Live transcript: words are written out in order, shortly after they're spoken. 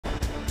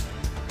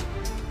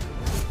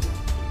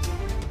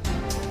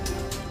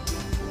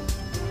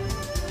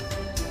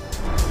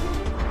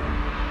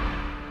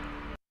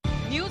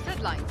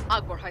Headline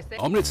আগবঢ়াইছে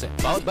অমৃতসৰ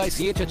পাওয়াৰ্ড বাই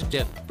CHH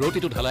gel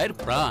প্ৰতিটো ঢালাইৰ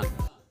প্ৰাণ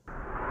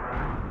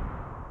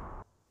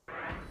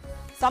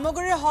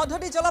সামগ্ৰীৰ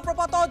হদহদি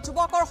জলপ্ৰপাতত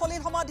যুৱকৰ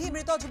সলিল সমাধি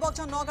মৃত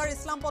যুৱকজন নগাঁৱৰ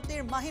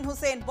ইছলামপট্টিৰ মাহিন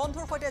হুছেইন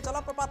বন্ধুৰ সৈতে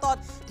জলপ্ৰপাতত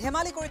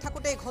ধেমালি কৰি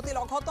থাকোঁতে ঘটিল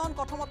অঘটন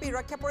কথমপি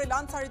ৰক্ষা পৰি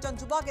লান 4জন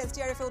যুৱক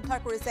SDRFে উদ্ধাৰ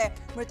কৰিছে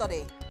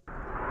মৃতদেহ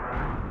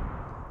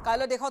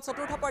কাইলৈ দেশত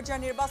চতুৰ্থ পৰ্যায়ৰ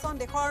নিৰ্বাচন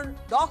দেশৰ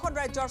 10খন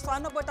ৰাজ্যৰ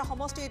 96টা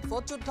সমষ্টিত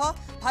ভোট যুদ্ধ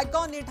ভাগ্য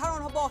নিৰ্ধাৰণ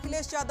হ'ব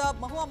অখিলেশ যাদৱ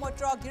মহুৱা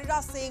মৈত্ৰ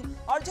গিৰিৰাজ সিং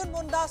অৰ্জুন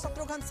মুণ্ডা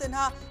শত্ৰুঘ্ন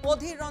সিনহা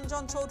অধীৰ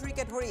ৰঞ্জন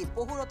চৌধুৰীকে ধৰি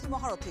বহুৰথী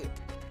মহাৰথী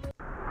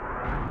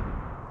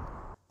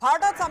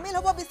ভাৰতত সামিল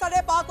হ'ব বিচাৰে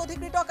পাক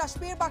অধিকৃত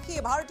কাশ্মীৰবাসী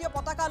ভাৰতীয়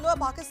পতাকা লৈ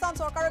পাকিস্তান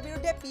চৰকাৰৰ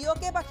বিৰুদ্ধে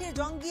পিঅকেবাসীৰ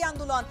জংগী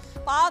আন্দোলন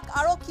পাক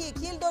আৰক্ষী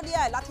খিল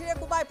দলিয়াই লাঠিৰে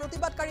কোবাই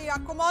প্ৰতিবাদকাৰীৰ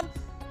আক্ৰমণ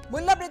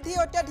মূল্যবৃদ্ধি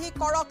অত্যাধিক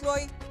কৰক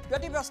লৈ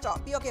ব্যতিব্যস্ত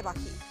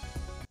পিঅকেবাসী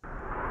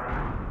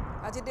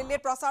আজি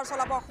দিল্লীত প্ৰচাৰ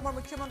চলাব অসমৰ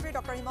মুখ্যমন্ত্ৰী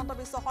ডক্টৰ হিমন্ত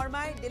বিশ্ব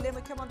শৰ্মাই দিল্লীৰ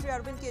মুখ্যমন্ত্ৰী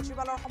অৰবিন্দ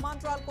কেজৰিৱালৰ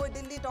সমান্তৰালকৈ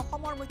দিল্লীত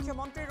অসমৰ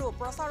মুখ্যমন্ত্ৰীৰো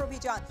প্ৰচাৰ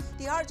অভিযান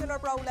তিহাৰ জেলৰ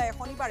পৰা ওলাই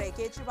শনিবাৰে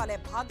কেজৰিৱালে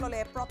ভাগ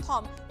ল'লে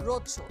প্ৰথম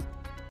ৰোড শ্ব'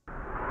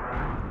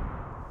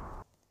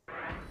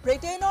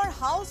 ব্ৰিটেইনৰ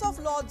হাউচ অফ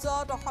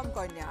লৰ্ডছত অসম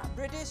কন্যা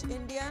ব্ৰিটিছ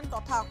ইণ্ডিয়ান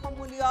তথা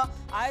অসমমূলীয়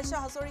আয়েশা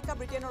হাজৰিকা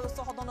ব্ৰিটেইনৰ উচ্চ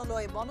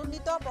সদনলৈ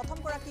মনোনীত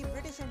প্ৰথমগৰাকী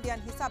ব্ৰিটিছ ইণ্ডিয়ান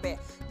হিচাপে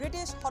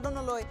ব্ৰিটিছ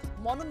সদনলৈ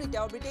মনোনীত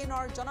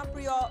ব্ৰিটেইনৰ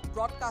জনপ্ৰিয়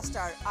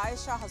ব্ৰডকাষ্টাৰ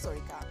আয়েশা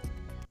হাজৰিকা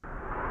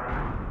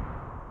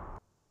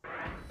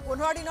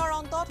 15 দিনৰ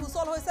অন্তত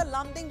সুচল হৈছে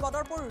লামডিং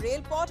বদৰপুৰ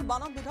ৰেলপথ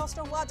বানত বিধ্বস্ত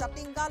হোৱা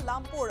জাতিংগা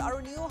লামপুৰ আৰু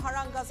নিউ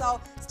হাৰাংগাজাও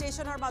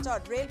ষ্টেচনৰ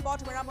মাজত ৰেলপথ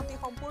মেৰামতি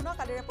সম্পূৰ্ণ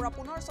কালিৰে পৰা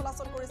পুনৰ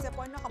চলাচল কৰিছে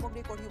পণ্য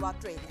সামগ্ৰী কঢ়িওৱা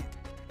ট্ৰেইনে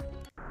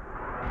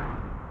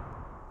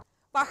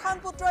পাখান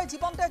পুত্ৰই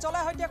জীৱন্তে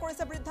জ্বলাই হত্যা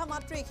কৰিছে বৃদ্ধা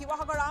মাতৃক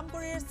শিৱসাগৰ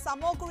আমগুৰিৰ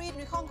সামগুৰিত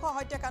নৃশংস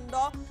হত্যাকাণ্ড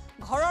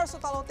ঘৰৰ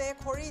চোতালতে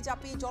খৰি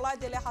জাপি জ্বলাই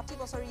দিলে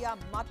 60 বছৰীয়া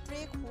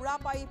মাতৃক হুৰা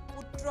পাই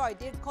পুত্ৰই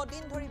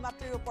দীৰ্ঘদিন ধৰি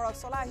মাতৃৰ ওপৰত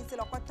চলাই আহিছিল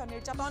অকথ্য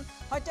নিৰ্যাতন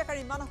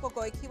হত্যাকাৰী মানস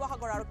গগৈক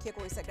শিৱসাগৰ আৰক্ষীয়ে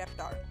কৰিছে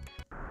গ্ৰেপ্তাৰ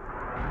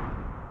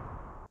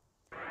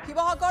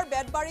শিৱসাগৰ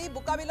বেদবাৰী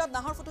বুকাবিলত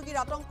নাহৰ ফুটুকিৰ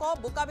আতংক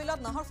বুকাবিলত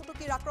নাহৰ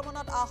ফুটুকিৰ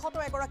আক্ৰমণত আহত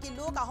এগৰাকী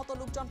লোক আহত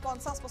লোকজন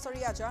 50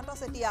 বছৰীয়া জয়ন্ত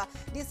চেতিয়া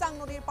দিচাং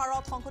নদীৰ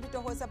পাৰত সংঘটিত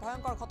হৈছে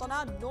ভয়ংকৰ ঘটনা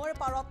নৈৰ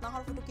পাৰত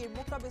নাহৰ ফুটুকিৰ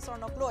মুক্ত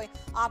বিচৰণক লৈ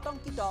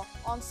আতংকিত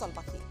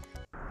অঞ্চলবাসী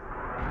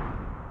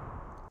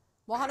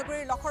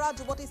মহানগৰীৰ লখৰা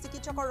যুৱতী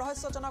চিকিৎসকৰ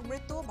ৰহস্যজনক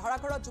মৃত্যু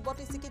ভাড়াঘৰত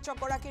যুৱতী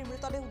চিকিৎসকগৰাকীৰ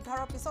মৃতদেহ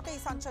উদ্ধাৰৰ পিছতেই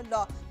চাঞ্চল্য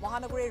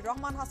মহানগৰীৰ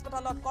ৰহমান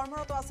হাস্পতালত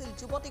কৰ্মৰত আছিল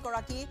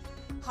যুৱতীগৰাকী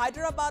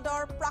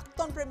হায়দৰাবাদৰ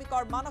প্ৰাক্তন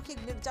প্ৰেমিকৰ মানসিক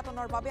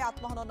নিৰ্যাতনৰ বাবে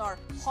আত্মহননৰ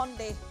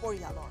সন্দেহ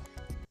পৰিয়ালৰ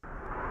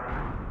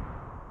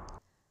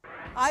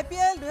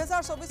IPL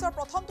 2024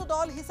 প্ৰথমটো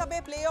দল হিচাপে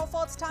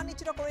প্লে-অফত স্থান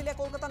নিশ্চিত কৰিলে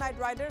কলকাতা নাইট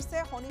ৰাইডাৰ্ছে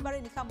শনিবাৰে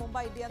নিশা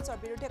মুম্বাই ইণ্ডিয়ানছৰ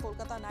বিৰুদ্ধে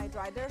কলকাতা নাইট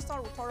ৰাইডাৰ্ছৰ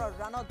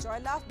 18 ৰানত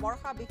জয়লাভ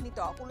বৰ্ষা বিঘ্নিত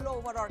 16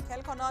 ওভাৰৰ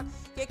খেলখনত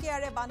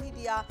কেকেআৰে বান্ধি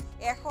দিয়া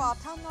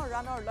 158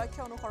 ৰানৰ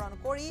লক্ষ্য অনুসৰণ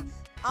কৰি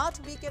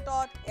 8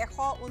 উইকেটত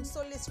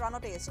 139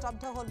 ৰানতে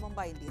স্তব্ধ হ'ল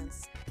মুম্বাই ইণ্ডিয়ানছ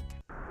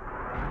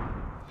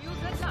নিউজ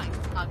হেডলাইন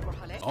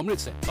আগবঢ়ালে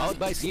অমৃতসৰ পাওয়াৰ্ড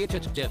বাই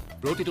CHH জেল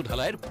প্ৰতিটো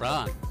ঢালাইৰ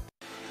প্ৰাণ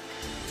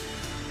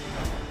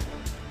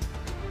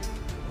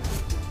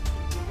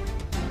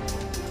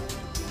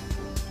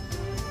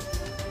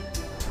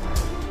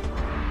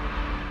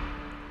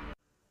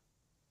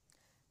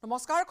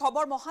নমস্কাৰ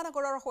খবৰ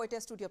মহানগৰৰ সৈতে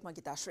ষ্টুডিঅ'ত মই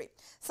গীতাশ্ৰী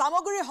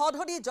সামগ্ৰীৰ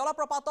হদহদি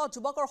জলপ্ৰপাতত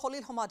যুৱকৰ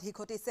সলিল সমাধি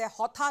ঘটিছে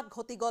হঠাৎ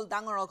ঘটি গ'ল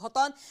ডাঙৰ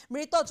অঘটন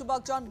মৃত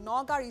যুৱকজন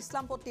নগাঁৱৰ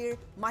ইছলামপট্টিৰ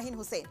মাহিন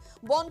হুছেইন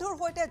বন্ধুৰ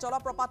সৈতে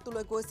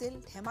জলপ্ৰপাতটোলৈ গৈছিল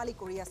ধেমালি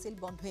কৰি আছিল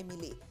বন্ধুৱে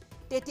মিলি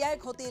তেতিয়াই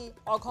ঘটিল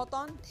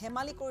অঘটন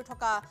ধেমালি কৰি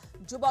থকা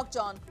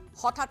যুৱকজন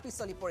হঠাৎ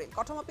পিছলি পৰিল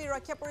কথমপি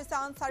ৰক্ষা পৰিছে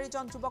আন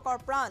 4জন যুৱকৰ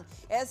প্ৰাণ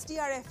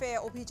SDRFে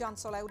অভিযান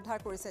চলাই উদ্ধাৰ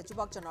কৰিছে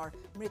যুৱকজনৰ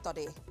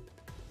মৃতদেহ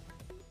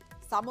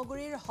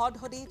সামগ্ৰীৰ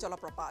হদহদি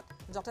জলপ্ৰপাত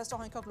যথেষ্ট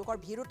সংখ্যক লোকৰ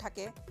ভিৰো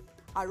থাকে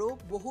আৰু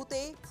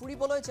বহুতেই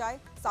ফুৰিবলৈ যায়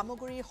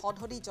সামগ্ৰীৰ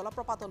হদহদি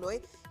জলপ্ৰপাতলৈ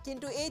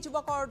কিন্তু এই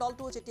যুৱকৰ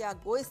দলটো যেতিয়া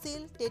গৈছিল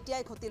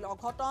তেতিয়াই ঘটিল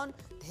অঘটন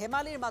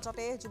ধেমালিৰ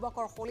মাজতে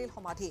যুৱকৰ সলিল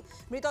সমাধি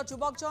মৃত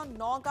যুৱকজন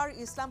নগাঁৱৰ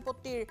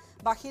ইছলামপট্টিৰ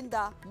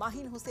বাসিন্দা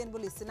মাহিন হুছেইন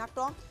বুলি চিনাক্ত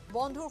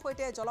বন্ধুৰ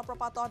সৈতে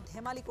জলপ্ৰপাতত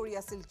ধেমালি কৰি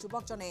আছিল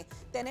যুৱকজনে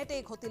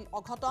তেনেতেই ঘটিল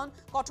অঘটন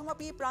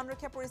কথমপি প্ৰাণ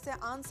ৰক্ষা পৰিছে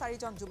আন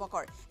 4জন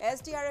যুৱকৰ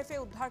SDRFে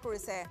উদ্ধাৰ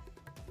কৰিছে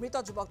মৃত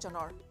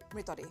যুৱকজনৰ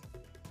মৃতদেহ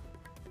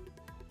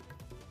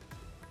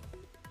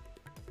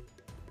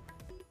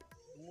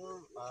মোৰ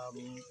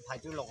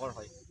ভাইটিৰ লগৰ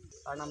হয়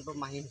তাৰ নামটো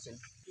মাহিন হুছেইন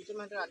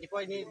ইতিমধ্যে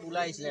ৰাতিপুৱা এনেই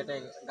ওলাই আহিছিলে এটা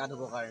গা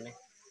ধুবৰ কাৰণে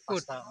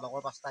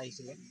লগৰ 5টা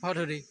আহিছিলে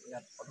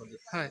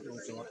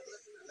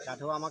গা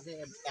ধুৱা আমাক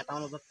 1টা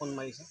বজাত ফোন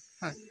মাৰিছে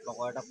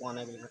লগৰ এটা পোৱা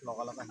নাই বুলি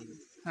লগালগ আহিলোঁ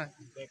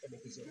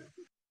দেখিছে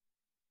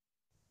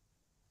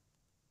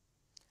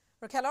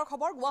খেলৰ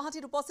খবৰ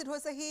গুৱাহাটীত উপস্থিত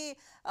হৈছেহি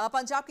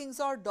পাঞ্জাব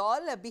কিংছৰ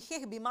দল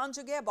বিশেষ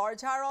বিমানযোগে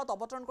বৰঝাৰত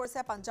অৱতৰণ কৰিছে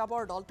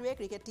পাঞ্জাবৰ দলটোৱে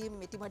ক্ৰিকেট টিম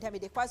ইতিমধ্যে আমি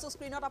দেখুৱাইছো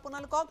স্ক্ৰীনত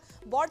আপোনালোকক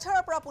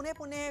বৰঝাৰৰ পৰা পোনে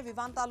পোনে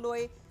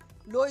বিমানতালৈ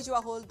লৈ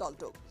যোৱা হ'ল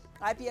দলটোক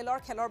IPLৰ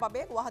খেলৰ বাবে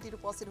গুৱাহাটীত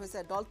উপস্থিত হৈছে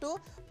দলটো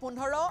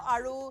 15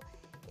 আৰু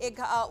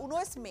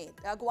 19 মে'ত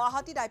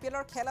গুৱাহাটীত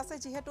IPLৰ খেল আছে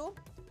যিহেতু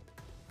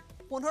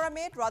 15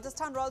 মে'ত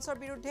ৰাজস্থান ৰয়েলছৰ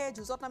বিৰুদ্ধে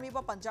যুঁজত নামিব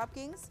পাঞ্জাব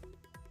কিংছ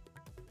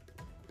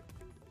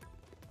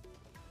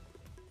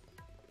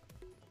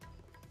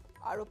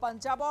আৰু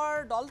পঞ্জাবৰ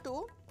দলটো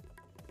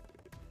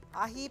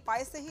আহি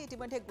পাইছেহি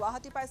ইতিমধ্যে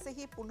গুৱাহাটী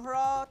পাইছেহি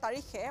 15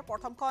 তাৰিখে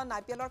প্ৰথমখন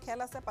IPLৰ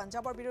খেল আছে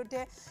পঞ্জাবৰ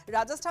বিৰুদ্ধে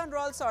ৰাজস্থান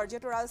ৰয়েলছৰ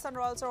যেটো ৰাজস্থান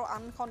ৰয়েলছৰ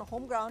আনখন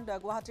হোম গ্ৰাউণ্ড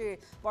গুৱাহাটীৰ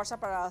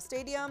বৰ্ষাপাৰা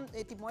ষ্টেডিয়াম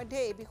ইতিমধ্যে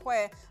এই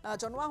বিষয়ে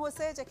জনোৱা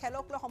হৈছে যে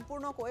খেলক লৈ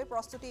সম্পূৰ্ণকৈ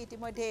প্ৰস্তুতি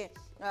ইতিমধ্যে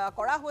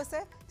কৰা হৈছে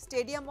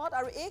ষ্টেডিয়ামত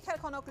আৰু এই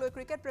খেলখনক লৈ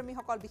ক্ৰিকেট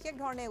প্ৰেমীসকল বিশেষ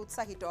ধৰণে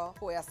উৎসাহিত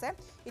হৈ আছে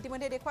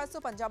ইতিমধ্যে দেখুৱাইছো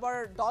পঞ্জাবৰ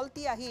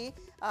দলটি আহি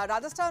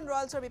ৰাজস্থান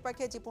ৰয়েলছৰ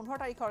বিপক্ষে যি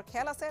 15 তাৰিখৰ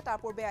খেল আছে তাৰ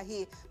পূৰ্বে আহি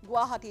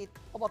গুৱাহাটীত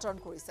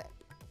অৱতৰণ কৰিছে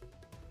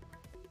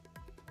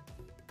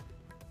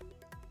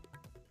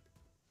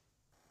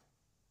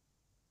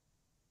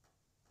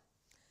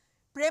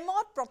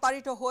প্ৰেমত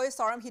প্ৰতাৰিত হৈ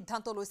চৰম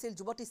সিদ্ধান্ত লৈছিল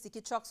যুৱতী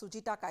চিকিৎসক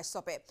সুজিতা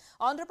কাশ্যপে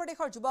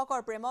অন্ধ্ৰপ্ৰদেশৰ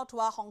যুৱকৰ প্ৰেমত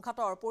হোৱা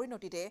সংঘাতৰ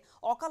পৰিণতিতে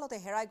অকালতে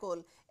হেৰাই গ'ল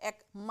এক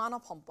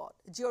মানৱ সম্পদ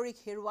জীয়ৰীক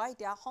হেৰুৱাই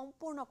এতিয়া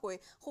সম্পূৰ্ণকৈ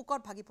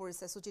শোকত ভাগি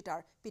পৰিছে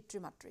সুজিতাৰ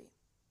পিতৃ-মাতৃ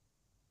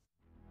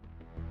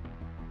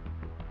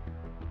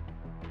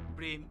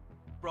প্ৰেম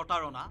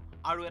প্ৰতাৰণা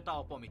আৰু এটা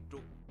অপমৃত্যু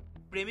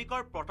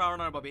প্ৰেমিকৰ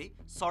প্ৰতাৰণাৰ বাবে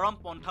চৰম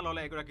পন্থা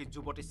ললে এগৰাকী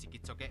যুৱতী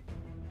চিকিৎসকে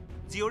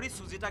জীয়ৰী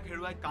সুজিতাক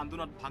হেৰুৱাই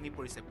কান্দোনত ভাঙি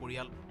পৰিছে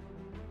পৰিয়াল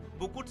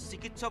বুকুত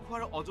চিকিৎসক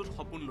হোৱাৰ অযুত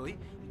সপোন লৈ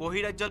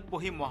বহিৰাজ্যত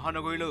পঢ়ি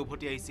মহানগৰীলৈ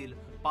উভতি আহিছিল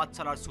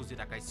পাঠশালাৰ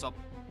সুজিতা কাশ্যপ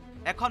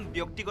এখন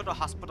ব্যক্তিগত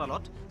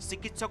হাস্পতালত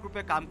চিকিৎসক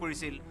ৰূপে কাম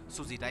কৰিছিল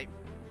সুজিতাই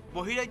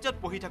বহিৰাজ্যত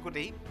পঢ়ি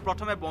থাকোঁতেই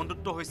প্ৰথমে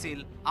বন্ধুত্ব হৈছিল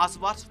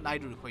আশৱাথ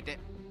নাইডুৰ সৈতে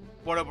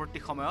পৰৱৰ্তী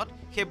সময়ত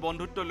সেই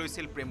বন্ধুত্ব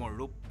লৈছিল প্ৰেমৰ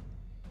ৰূপ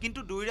কিন্তু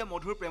দুয়োৰে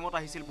মধুৰ প্ৰেমত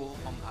আহিছিল বহু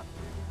সংঘাত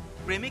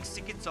প্ৰেমিক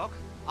চিকিৎসক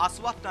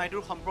আশৱাথ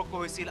নাইডুৰ সম্পৰ্ক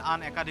হৈছিল আন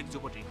একাধিক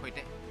যুৱতীৰ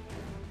সৈতে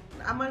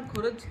আমাৰ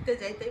ঘৰত যেতে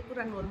যাই তাই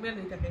পুৰা নৰ্মাল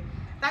হয়ে থাকে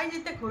তাই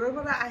যেতে ঘৰৰ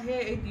পৰা আহে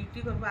এই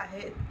ডিউটি কৰিব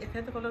আহে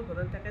এখেতসকলৰ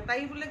ঘৰত থাকে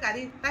তাই বোলে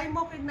গাড়ী তাই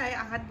মোক নাই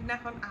আহাৰ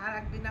দিনাখন আহাৰ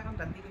আগদিনাখন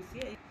ৰাতি গৈছে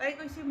তাই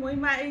কৈছে মই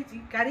মা এই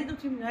গাড়ীত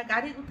উঠিম নহয়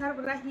গাড়ীত উঠাৰ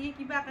পৰা সি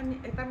কিবা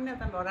এটা মানে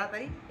এটা ল'ৰা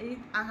তাই এই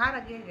আহাৰ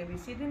আগে আগে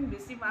বেছি দিন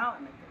বেছি মাহ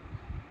এনেকৈ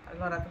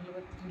ল'ৰাটোৰ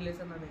লগত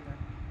ৰিলেশ্যনত আহিবা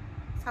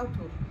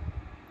চাউথৰ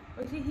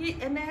কৈছে সি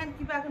এনেহেন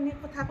কিবা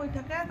কথা কৈ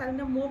থাকে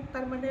তাৰমানে মোক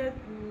তাৰমানে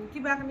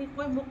কিবা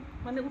কৈ মোক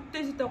মানে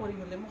উত্তেজিত কৰি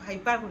পেলাই মোক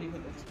হাইপাৰ কৰি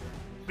পেলাইছে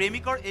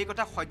প্ৰেমিকৰ এই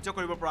কথা সহ্য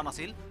কৰিব পৰা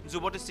নাছিল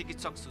যুৱতী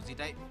চিকিৎসক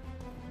সুজিতাই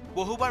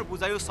বহুবাৰ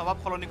বুজায়ো স্বভাৱ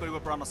সলনি কৰিব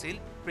পৰা নাছিল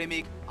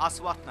প্ৰেমিক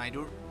আশৱাথ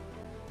নাইডুৰ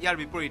ইয়াৰ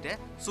বিপৰীতে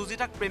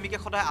সুজিতাক প্ৰেমিকে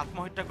সদায়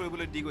আত্মহত্যা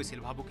কৰিবলৈ দি গৈছিল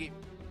ভাবুকি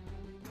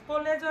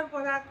কলেজৰ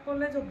পৰা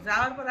কলেজত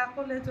যাওয়াৰ পৰা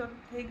কলেজৰ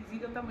সেই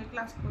যিগতা মই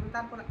ক্লাছ কৰোঁ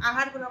তাৰ পৰা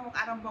আহাৰ পৰা মোক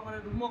আৰম্ভ কৰে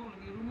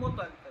ৰুমত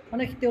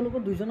মানে তেওঁলোকৰ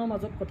দুইজনৰ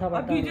মাজত কথা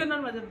পাতা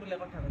দুইজনৰ মাজত বোলে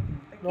কথা পাতি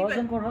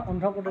ল'ৰাজন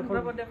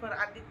অন্ধ্ৰপ্ৰদেশৰ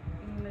আদি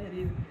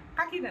হেৰি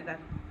কাকিনাডাৰ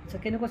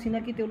কেনেকুৱা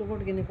চিনাকি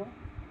তেওঁলোকৰ কেনেকুৱা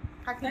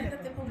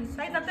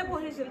তাই তাতে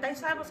পঢ়িছিল তাই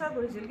 6 বছৰ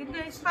পঢ়িছিল কিন্তু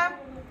এই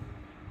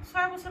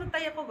 6 বছৰত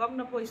তাই একো গম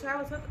নাপায় 6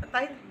 বছৰত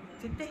তাই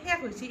যেতিয়া শেষ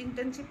হৈছে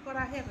ইণ্টাৰ্ণশ্বিপ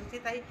কৰা শেষ হৈছে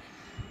তাই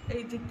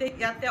এই যেতিয়া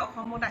ইয়াতে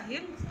অসমত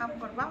আহিল কাম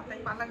কৰবা তাই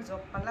পালাক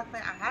জব পালাক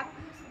তাই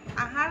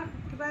আহাৰ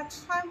কিবা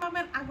 6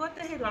 মাহমান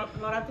আগতে সেই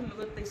ল'ৰাটোৰ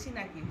লগত তাই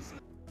চিনাকি হৈছে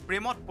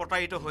প্ৰেমত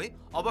প্ৰতাৰিত হৈ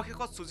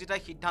অৱশেষত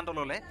সুজিতাই সিদ্ধান্ত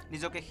ল'লে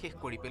নিজকে শেষ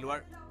কৰি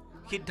পেলোৱাৰ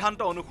সিদ্ধান্ত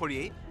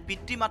অনুসৰিয়েই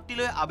পিতৃ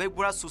মাতৃলৈ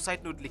আৱেগভৰা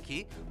ছুচাইড নোট লিখি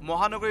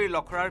মহানগৰীৰ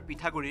লখৰাৰ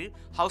পিঠাগুৰিৰ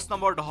হাউচ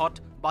নম্বৰ 10ত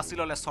বাছি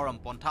ল'লে চৰম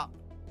পন্থা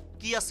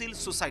কি আছিল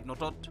ছুচাইড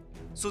নোটত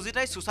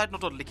সুজিতাই ছুচাইড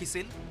নোটত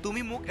লিখিছিল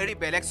তুমি মোক এৰি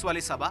বেলেগ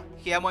ছোৱালী চাবা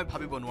সেয়া মই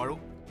ভাবিব নোৱাৰো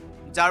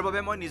যাৰ বাবে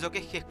মই নিজকে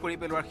শেষ কৰি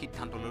পেলোৱাৰ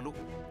সিদ্ধান্ত ল'লো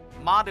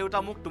মা দেউতা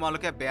মোক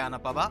তোমালোকে বেয়া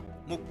নাপাবা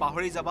মোক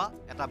পাহৰি যাবা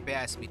এটা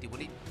বেয়া স্মৃতি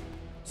বুলি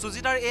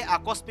সুজিতাৰ এই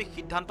আকস্মিক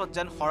সিদ্ধান্তত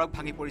যেন সৰগ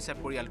ভাঙি পৰিছে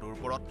পৰিয়ালটোৰ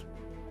ওপৰত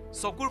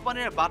চকুৰ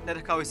পানীৰে বাট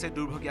নেদেখা হৈছে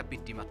দুৰ্ভগীয়া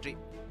পিতৃ মাতৃ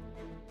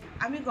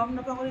আমি গম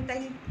নাপাওঁ কৰি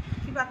তাই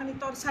কিবা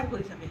টৰ্চাৰ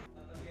কৰি থাকে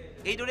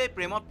এইদৰে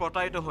প্ৰেমত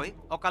প্ৰতাৰিত হৈ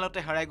অকালতে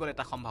হেৰাই গ'ল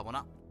এটা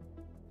সম্ভাৱনা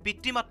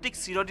পিতৃ মাতৃক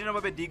চিৰদিনৰ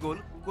বাবে দি গ'ল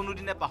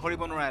কোনোদিনে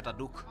পাহৰিব নোৱাৰা এটা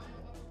দুখ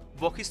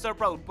বশিষ্ঠৰ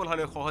পৰা উৎপল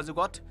হলৰ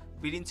সহযোগত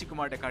বিৰিঞ্চি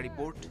কুমাৰ ডেকাৰ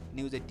report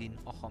news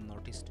 18 Assam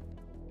north east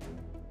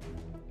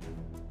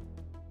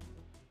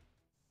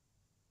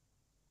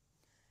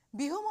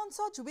Bihu মঞ্চ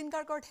জুবিন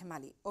গাৰ্গৰ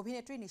ধেমালি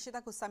অভিনেত্ৰী নিশিতা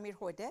গোস্বামীৰ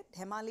সৈতে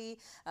ধেমালি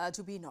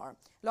জুবিনৰ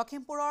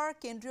লখিমপুৰৰ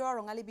কেন্দ্ৰীয়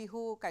ৰঙালী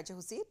বিহু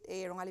কাৰ্যসূচীত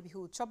এই ৰঙালী বিহু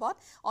উৎসৱত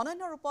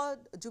অনন্য ৰূপত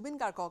জুবিন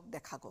গাৰ্গক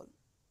দেখা গ'ল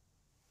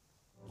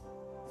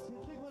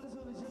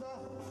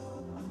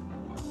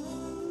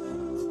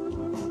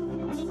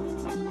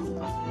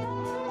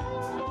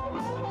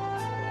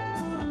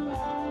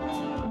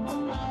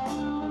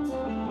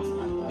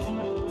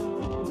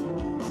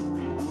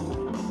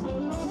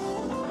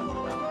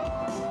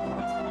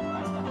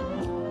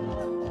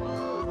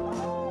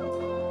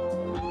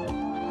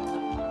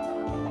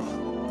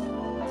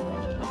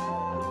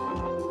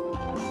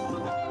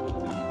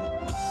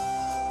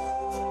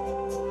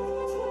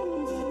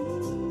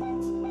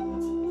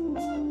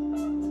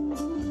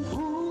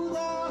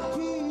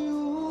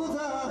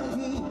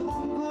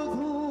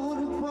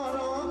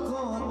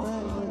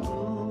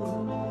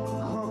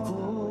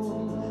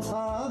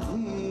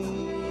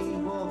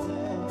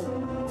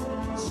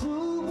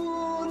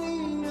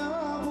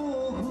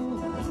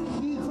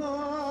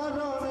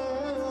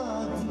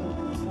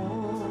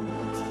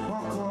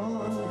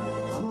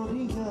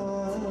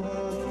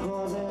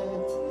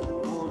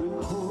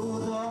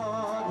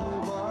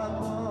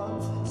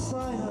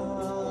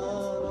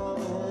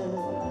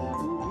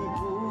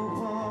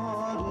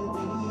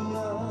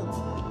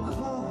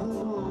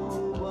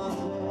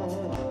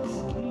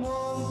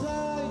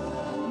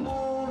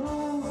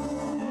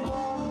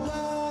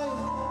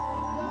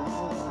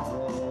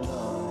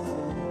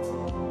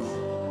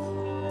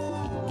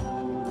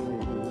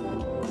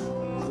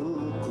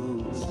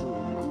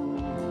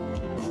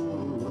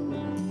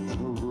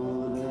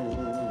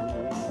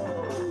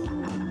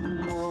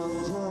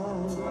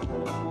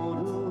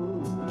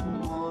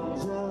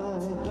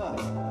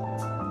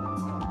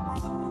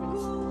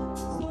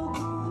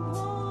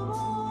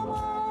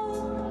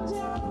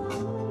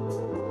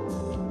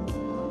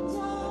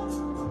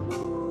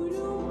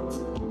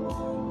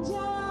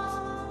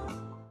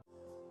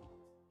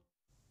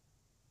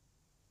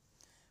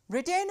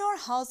ব্ৰিটেইনৰ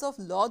হাউচ অফ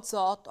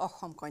লৰ্ডছত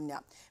অসম কন্যা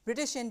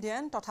ব্ৰিটিছ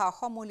ইণ্ডিয়ান তথা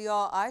অসমমূলীয়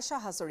আয়েশা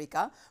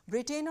হাজৰিকা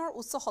ব্ৰিটেইনৰ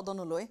উচ্চ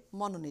সদনলৈ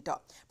মনোনীত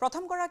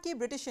প্ৰথমগৰাকী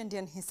ব্ৰিটিছ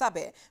ইণ্ডিয়ান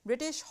হিচাপে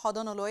ব্ৰিটিছ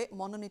সদনলৈ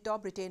মনোনীত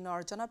ব্ৰিটেইনৰ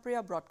জনপ্ৰিয়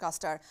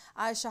ব্ৰডকাষ্টাৰ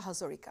আয়েশা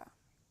হাজৰিকা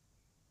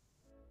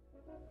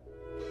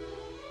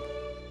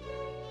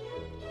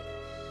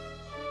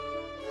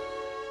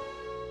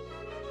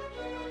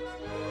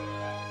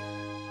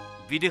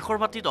বিদেশৰ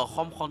মাটিত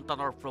অসম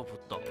সন্তানৰ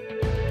প্ৰভুত্ব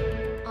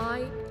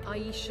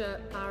Aisha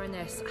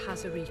Baroness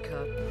Hazarika.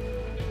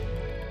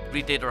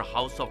 ব্ৰিটেইনৰ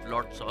হাউচ অফ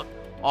লৰ্ডছত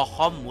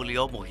অসম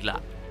মূলীয় মহিলা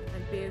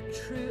And bear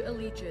true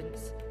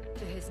allegiance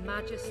to His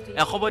Majesty.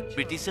 এসময়ত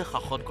ব্ৰিটিছে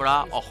শাসন কৰা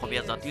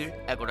অসমীয়া জাতিৰ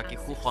এগৰাকী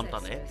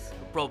সুসন্তানে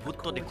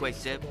প্ৰভুত্ব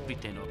দেখুৱাইছে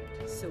ব্ৰিটেইনত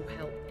So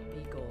help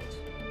me God.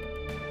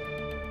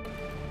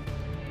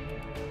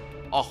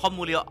 Assam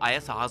মূলীয়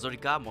Ayesha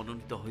Hazarika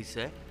মনোনীত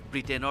হৈছে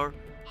ব্ৰিটেইনৰ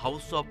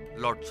হাউচ অফ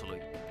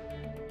লৰ্ডছলৈ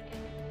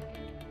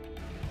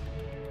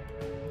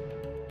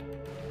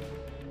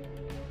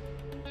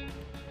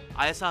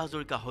আয়েশা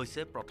হাজৰিকা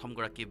হৈছে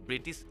প্ৰথমগৰাকী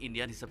ব্ৰিটিছ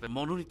ইণ্ডিয়ান হিচাপে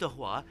মনোনীত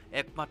হোৱা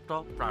একমাত্ৰ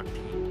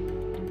প্ৰাৰ্থী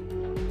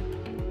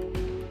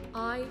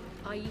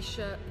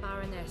Aisha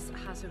Baroness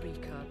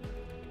Hazarika.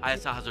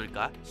 Ayesha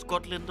Hazarika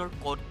স্কটলেণ্ডৰ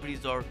coat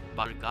ব্ৰিজৰ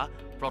বালিকা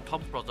প্ৰথম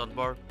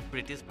প্ৰজন্মৰ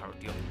ব্ৰিটিছ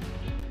ভাৰতীয়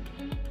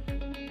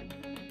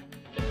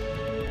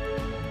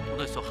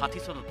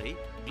 1960 চনতেই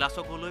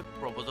গ্লাছগোলৈ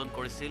প্ৰব্ৰজন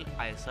কৰিছিল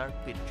আয়েশাৰ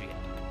পিতৃয়ে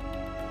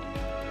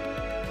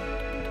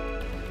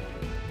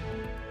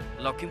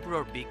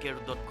লখিমপুৰৰ বিকে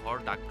ৰোডত ঘৰ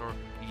ডাক্তৰ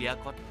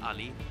লিয়াকত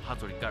আলী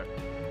হাজৰিকাৰ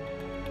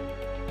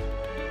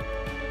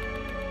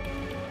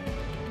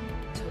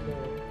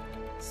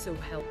So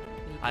help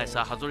me God.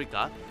 Ayesha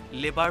Hazarika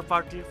labour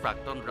পাৰ্টিৰ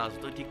প্ৰাক্তন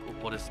ৰাজনৈতিক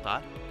উপদেষ্টা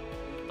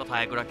তথা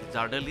এগৰাকী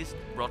journalist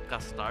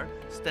broadcaster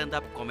stand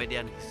up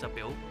comedian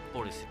হিচাপেও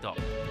পৰিচিত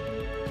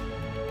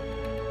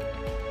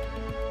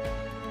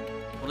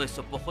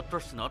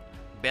 1975 চনত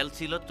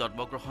বেলচিলত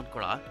জন্মগ্ৰহণ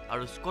কৰা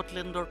আৰু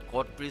স্কটলেণ্ডৰ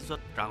কোট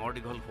ব্ৰিজত ডাঙৰ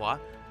দীঘল হোৱা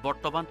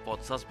বৰ্তমান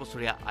 50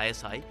 বছৰীয়া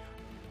আয়েশাই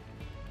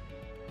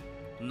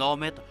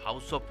নমেড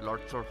হাউচ অফ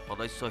লৰ্ডছৰ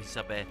সদস্য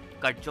হিচাপে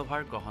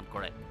কাৰ্যভাৰ গ্ৰহণ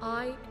কৰে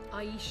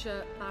Aisha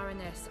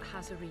Baroness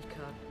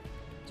Hazarika.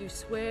 Do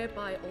swear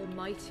by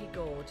Almighty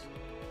God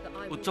that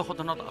I will উচ্চ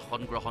সদনত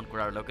আসন গ্ৰহণ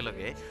কৰাৰ লগে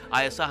লগে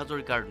আয়েশা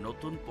হাজৰিকাৰ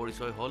নতুন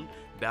পৰিচয় হ'ল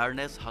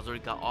বাৰ্নেছ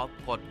Hazarika of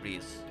coat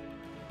bridge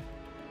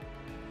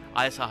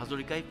Ayesha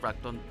হাজৰিকাই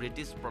প্ৰাক্তন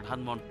ব্ৰিটিছ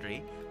প্ৰধানমন্ত্ৰী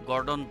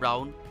গৰ্ডন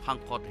ব্ৰাউন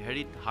সাংসদ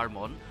হেৰিট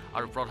হাৰমন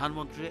আৰু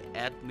প্ৰধানমন্ত্ৰী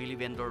এড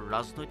মিলিবেণ্ডৰ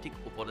ৰাজনৈতিক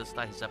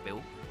উপদেষ্টা হিচাপেও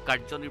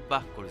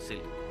কাৰ্যনিৰ্বাহ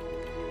কৰিছিল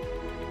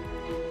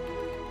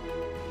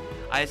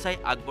আয়েশাই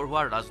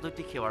আগবঢ়োৱা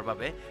ৰাজনৈতিক সেৱাৰ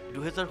বাবে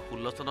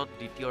 2016 চনত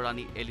দ্বিতীয়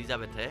ৰাণী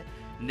এলিজাবেথে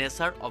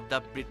nature of the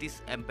British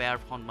empire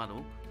সন্মানো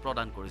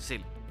প্ৰদান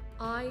কৰিছিল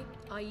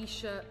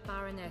Aisha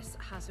Baroness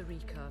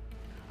Hazarika.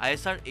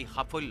 আয়েশাৰ এই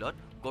সাফল্যত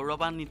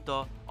গৌৰৱান্বিত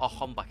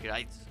অসমবাসী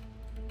ৰাইজ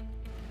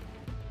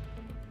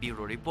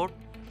bureau report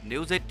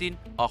news 18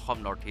 Assam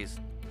north east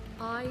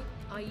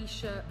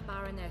Aisha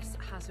Baroness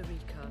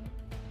Hazarika.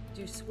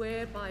 Do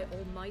swear by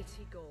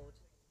Almighty God.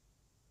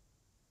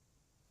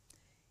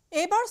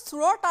 এইবাৰ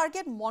চুৰৰ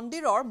টাৰ্গেট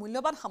মন্দিৰৰ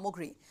মূল্যৱান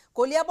সামগ্ৰী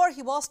কলিয়াবৰ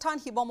শিৱস্থান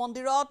শিৱ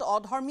মন্দিৰত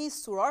অধৰ্মী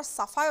চুৰৰ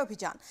সাফাই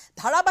অভিযান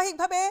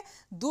ধাৰাবাহিকভাৱে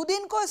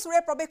দুদিনকৈ চুৰে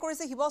প্ৰৱেশ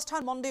কৰিছে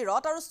শিৱস্থান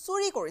মন্দিৰত আৰু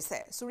চুৰি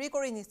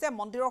কৰি নিছে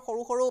মন্দিৰৰ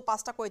সৰু সৰু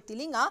পাঁচটাকৈ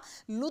টিলিঙা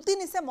লুটি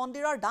নিছে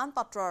মন্দিৰৰ দান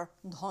পাত্ৰৰ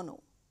ধনু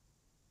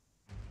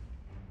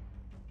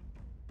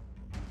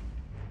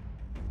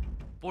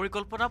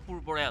পৰিকল্পনা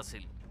পূৰ্বৰে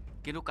আছিল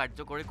কিন্তু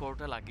কাৰ্যকৰী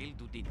কৰোঁতে লাগিল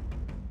দুদিন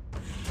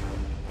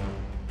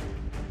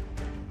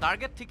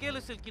টাৰ্গেট ঠিকেই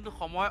লৈছিল কিন্তু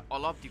সময়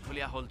অলপ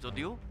দীঘলীয়া হ'ল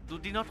যদিও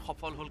দুদিনত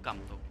সফল হ'ল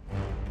কামটো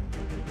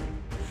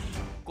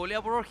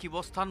কলিয়াবৰৰ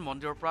শিৱস্থান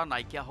মন্দিৰৰ পৰা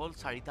নাইকিয়া হ'ল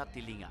 4টা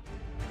টিলিঙা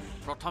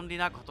প্ৰথম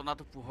দিনা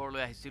ঘটনাটো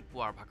পোহৰলৈ আহিছিল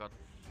পুৱাৰ ভাগত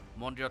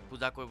মন্দিৰত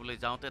পূজা কৰিবলৈ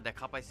যাওঁতে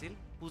দেখা পাইছিল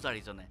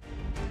পূজাৰীজনে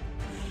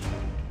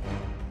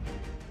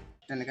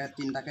তেনেকৈ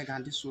 3টাকে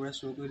ঘাঁটি চুৰ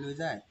কৰি লৈ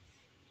যায়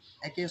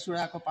একে চুৰে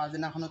আকৌ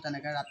পাছদিনাখনো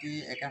তেনেকৈ ৰাতি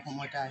একে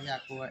সময়তে আহি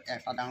আকৌ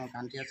এটা ডাঙৰ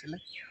ঘাঁটি আছিলে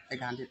সেই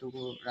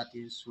ঘাঁটিটোকো ৰাতি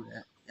চুৰে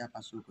ইয়াৰ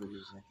পৰা চুৰ কৰি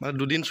লৈছে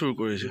দুদিন চুৰ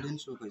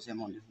কৰিছে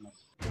মন্দিৰখনত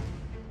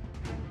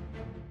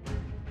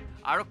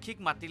আৰক্ষীক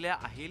মাতিলে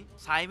আহিল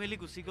চাই মেলি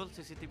গুচি গ'ল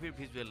চিচিটিভিৰ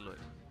ভিজুৱেল লৈ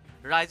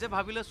ৰাইজে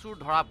ভাবিলে চুৰ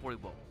ধৰা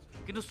পৰিব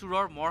কিন্তু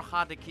চুৰৰ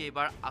মৰখা দেখি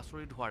এইবাৰ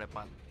আচৰিত হোৱাৰে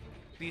পাল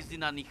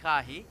পিছদিনা নিশা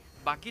আহি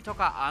বাকী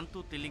থকা আনটো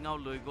টিলিঙাও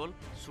লৈ গ'ল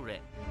চুৰে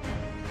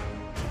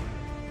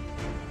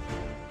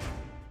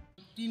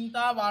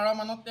 3:12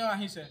 মানত তেওঁ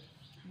আহিছে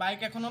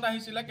বাইক এখনত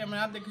আহিছিলে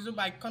কেমেৰাত দেখিছোঁ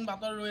বাইকখন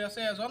বাটত ৰৈ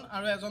আছে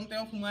আৰু এজন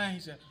তেওঁ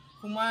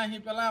সোমাই আহি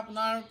পেলাই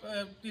আপোনাৰ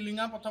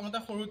টিলিঙা প্ৰথমতে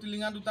সৰু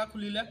টিলিঙা দুটা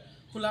খুলিলে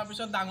খোলাৰ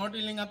পিছত ডাঙৰ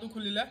টিলিঙাটো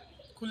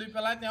খুলি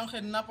পেলাই তেওঁ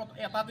সেইদিনা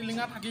এটা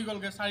টিলিঙা থাকি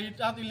গ'লগৈ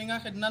 4টা টিলিঙা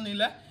সেইদিনা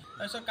নিলে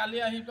তাৰপিছত কালি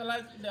আহি পেলাই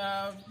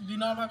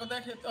দিনৰ ভাগতে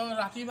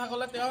ৰাতি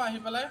ভাগলৈ তেওঁ আহি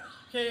পেলাই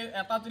সেই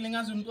এটা টিলিঙা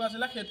যোনটো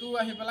আছিলে সেইটো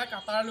আহি পেলাই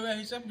কাটাৰ লৈ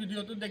আহিছে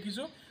ভিডিঅ'টোত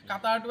দেখিছোঁ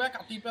কাটাৰটোৱে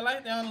কাটি পেলাই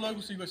তেওঁ লৈ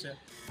গুচি গৈছে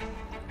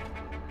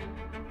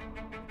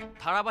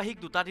ধাৰাবাহিক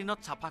 2টা দিনত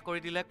চাফা কৰি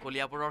দিলে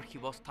কলিয়াবৰৰ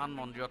শিৱস্থান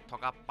মন্দিৰত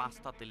থকা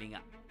 5টা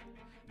টিলিঙা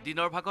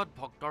দিনৰ ভাগত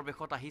ভক্তৰ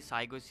বেশত আহি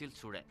চাই গৈছিল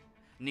চোৰে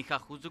নিশা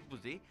সুযোগ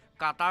বুজি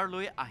কাটাৰ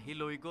লৈ আহি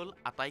লৈ গ'ল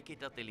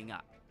আটাইকেইটা টেলিঙা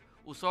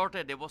ওচৰতে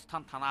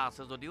দেৱস্থান থানা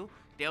আছে যদিও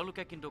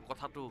তেওঁলোকে কিন্তু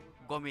কথাটো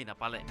গমেই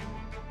নাপালে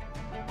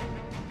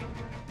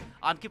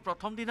আনকি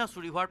প্ৰথম দিনা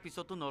চুৰি হোৱাৰ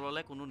পিছতো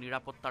নললে কোনো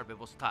নিৰাপত্তাৰ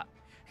ব্যৱস্থা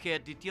সেয়ে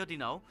দ্বিতীয়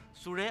দিনাও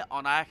চুৰে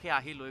অনায়াসে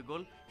আহি লৈ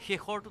গ'ল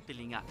শেষৰটো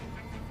টেলিঙা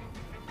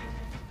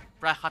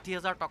প্ৰায়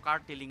 ৬০,০০০ টকাৰ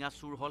টেলিঙা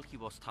চুৰ হ'ল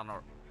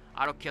শিৱস্থানৰ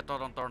আৰক্ষীয়ে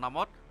তদন্তৰ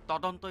নামত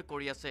তদন্তই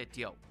কৰি আছে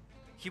এতিয়াও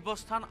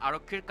শিৱস্থান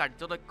আৰক্ষীৰ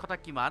কাৰ্যদক্ষতা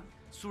কিমান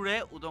চুৰে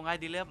উদঙাই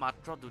দিলে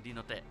মাত্ৰ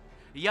দুদিনতে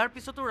ইয়াৰ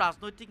পিছতো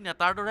ৰাজনৈতিক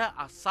নেতাৰ দৰে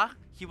আশ্বাস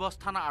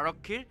শিৱস্থান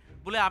আৰক্ষীৰ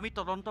বোলে আমি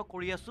তদন্ত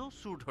কৰি আছো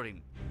চুৰ ধৰিম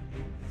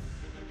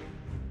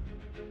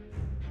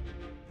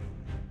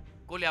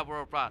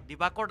কলিয়াবৰৰ পৰা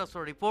দিবাকৰ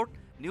দাসৰ report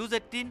news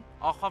 18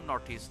 Assam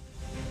north east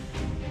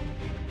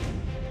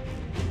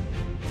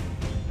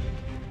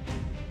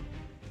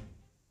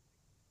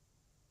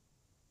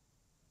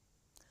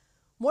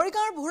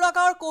মৰিগাঁৱৰ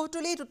ভুৰাগাঁৱৰ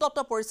কৌতুলিত উত্তপ্ত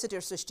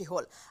পৰিস্থিতিৰ সৃষ্টি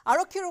হ'ল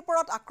আৰক্ষীৰ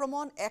ওপৰত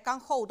আক্ৰমণ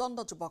একাংশ উদণ্ড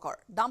যুৱকৰ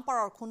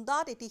ডাম্পাৰৰ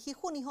খুন্দাত এটি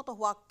শিশু নিহত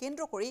হোৱা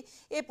কেন্দ্ৰ কৰি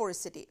এই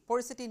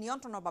পৰিস্থিতি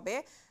নিয়ন্ত্ৰণৰ বাবে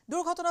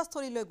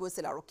দুৰ্ঘটনাস্থলীলৈ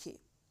গৈছিল আৰক্ষী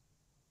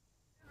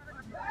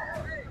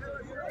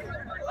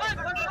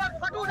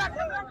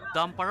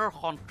ডাম্পাৰৰ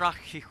সন্ত্ৰাস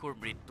শিশুৰ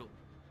মৃত্যু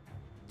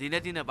দিনে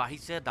দিনে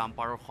বাঢ়িছে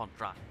ডাম্পাৰৰ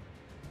সন্ত্ৰাস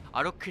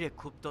আৰক্ষীৰে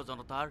ক্ষুব্ধ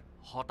জনতাৰ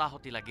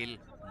হতাহতি লাগিল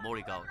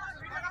মৰিগাঁৱত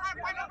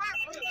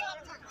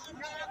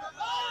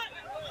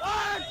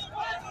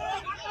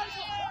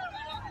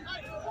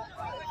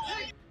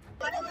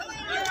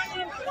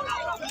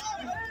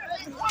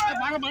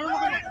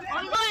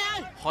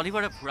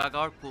শনিবাৰে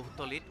ভুৰাগাঁৱৰ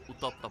কুহতলিত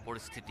উত্তপ্ত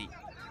পৰিস্থিতি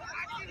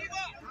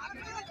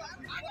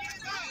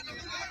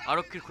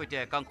আৰক্ষীৰ সৈতে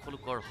একাংশ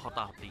লোকৰ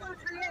হতাহতি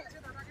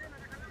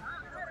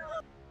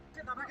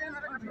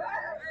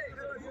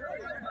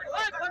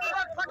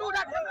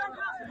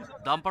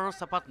ডাম্পাৰৰ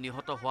চাপাত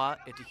নিহত হোৱা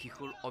এটি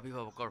শিশুৰ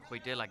অভিভাৱকৰ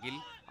সৈতে লাগিল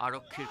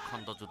আৰক্ষীৰ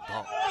খণ্ডযুদ্ধ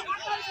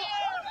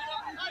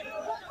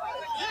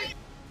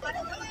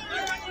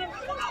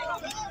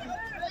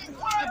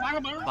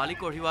বালি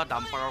কঢ়িওৱা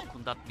ডাম্পাৰৰ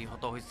খুন্দাত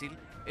নিহত হৈছিল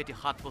এটি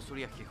 ৭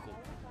 বছৰীয়া শিশু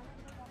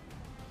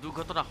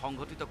দুৰ্ঘটনা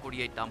সংঘটিত কৰি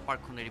এই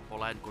ডাম্পাৰখন এৰি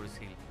পলায়ন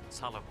কৰিছিল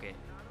চালকে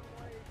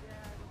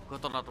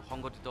ঘটনাটো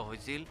সংঘটিত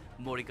হৈছিল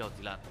মৰিগাঁও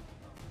জিলাত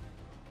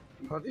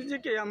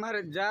ভতিজিকে আমাৰ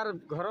যাৰ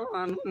ঘৰৰ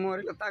মানুহ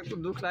মৰিলে তাকতো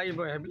দুখ লাগিব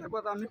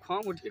সেইবিলাকত আমি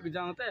খং উঠি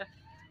যাওঁতে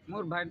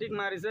মোৰ ভাইটিক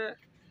মাৰিছে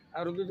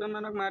আৰু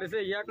দুজনমানক মাৰিছে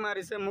ইয়াক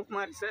মাৰিছে মোক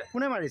মাৰিছে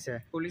কোনে মাৰিছে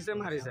পুলিচে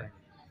মাৰিছে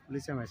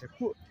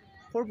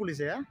ক'ৰ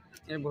পুলিচে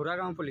এই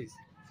ভুৰাগাঁও পুলিচ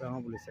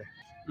পুলিচে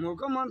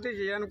মুখ্যমন্ত্ৰী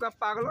এনেকুৱা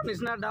পাগলৰ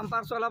নিচিনা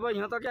ডাম্পাৰ চলাব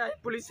সিহঁতকে আহি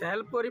পুলিচ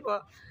হেল্প কৰিব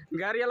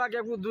গাড়ীৱালাক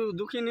একো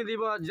দুখী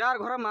নিদিব যাৰ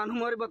ঘৰৰ মানুহ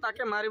মৰিব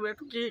তাকে মাৰিব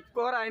এইটো কি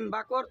কৰ আইন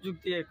বা কৰ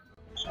যুক্তি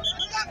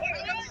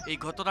এই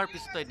ঘটনাৰ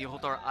পিছতে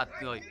নিহতৰ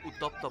আত্মীয়ই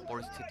উত্তপ্ত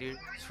পৰিস্থিতিৰ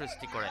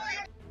সৃষ্টি কৰে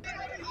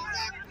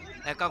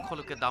একাংশ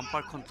লোকে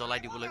ডাম্পাৰখন জ্বলাই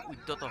দিবলৈ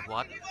উদ্যত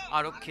হোৱাত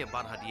আৰক্ষীয়ে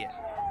বাধা দিয়ে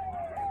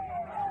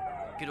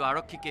কিন্তু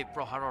আৰক্ষীকে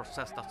প্ৰহাৰৰ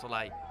চেষ্টা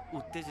চলাই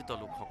উত্তেজিত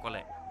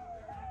লোকসকলে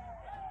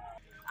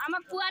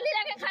আমাক পোৱালি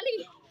লাগে খালি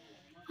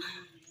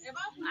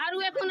আৰু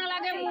একো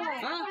নালাগে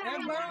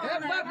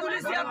একবাৰ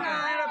পুলিচ ইয়াত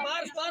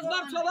নাই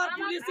পাঁচবাৰ ছবাৰ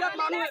পুলিচ ইয়াত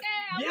মানুহ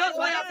বিৰজ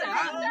হৈ আছে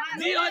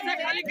যি হৈছে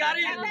খালি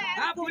গাড়ী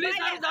পুলিচ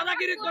আৰু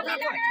দাদাগিৰিৰ কথা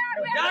কয়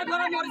যাৰ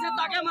ঘৰত মৰিছে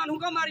তাকে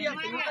মানুহকে মাৰি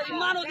আছে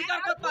ইমান অধিকাৰ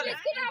ক'ত পালে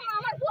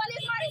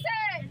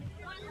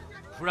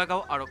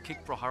ভুৰাগাঁও আৰক্ষীক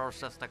প্ৰহাৰৰ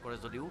চেষ্টা কৰে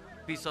যদিও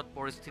পিছত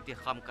পৰিস্থিতি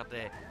খাম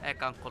কাটে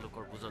একাংশ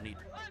লোকৰ বুজনিত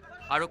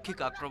আৰক্ষীক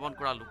আক্ৰমণ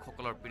কৰা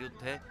লোকসকলৰ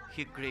বিৰুদ্ধে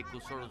শীঘ্ৰেই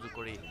গোচৰ ৰুজু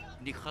কৰি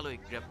নিশালৈ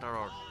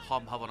গ্ৰেপ্তাৰৰ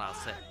সম্ভাৱনা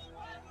আছে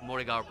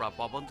মৰিগাঁৱৰ পৰা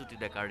পৱনজ্যোতি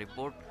ডেকাৰ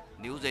report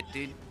news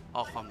 18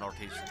 Assam north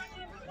east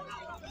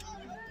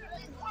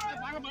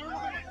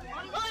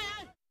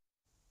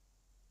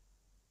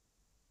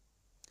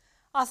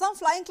Assam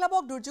flying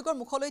ক্লাবক দুৰ্যোগৰ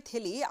মুখলৈ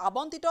ঠেলি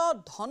আবন্তিত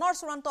ধনৰ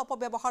চূড়ান্ত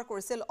অপব্যৱহাৰ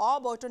কৰিছিল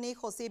অবৈতনিক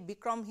সচিব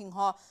বিক্ৰম সিংহ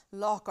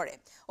লহকৰে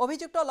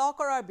অভিযুক্ত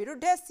লহকৰৰ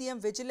বিৰুদ্ধে সিএম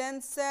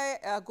ভিজিলেন্সে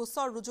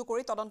গোচৰ ৰুজু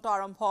কৰি তদন্ত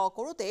আৰম্ভ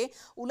কৰোতে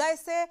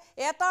ওলাইছে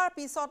এটাৰ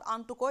পিছত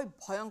আনটোকৈ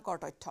ভয়ংকৰ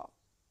তথ্য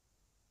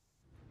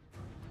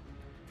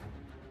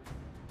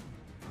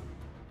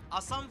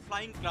আসাম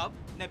ফ্লাইং ক্লাব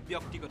নে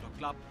ব্যক্তিগত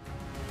ক্লাব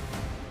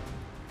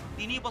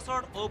 3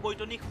 বছৰত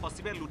অবৈতনিক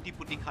সচিবে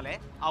লুটিপুটি খালে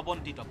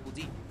আবন্তিত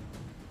পুঁজি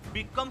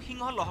বিক্ৰম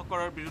সিংহ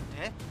লহকৰৰ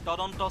বিৰুদ্ধে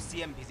তদন্ত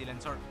সিএম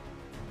ভিজিলেন্সৰ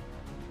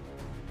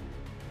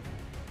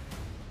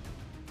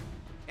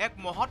এক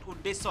মহৎ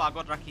উদ্দেশ্য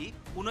আগত ৰাখি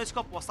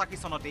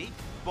 1985 চনতেই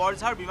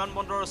বৰঝাৰ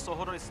বিমানবন্দৰৰ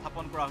চৌহদত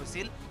স্থাপন কৰা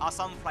হৈছিল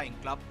আসাম ফ্লাইং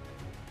ক্লাব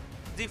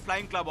যি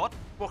ফ্লাইং ক্লাবত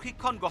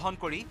প্ৰশিক্ষণ গ্ৰহণ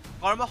কৰি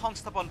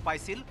কৰ্মসংস্থাপন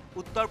পাইছিল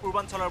উত্তৰ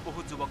পূৰ্বাঞ্চলৰ বহু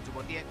যুৱক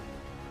যুৱতীয়ে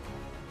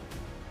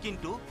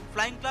কিন্তু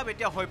ফ্লাইং ক্লাব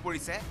এতিয়া হৈ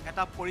পৰিছে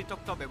এটা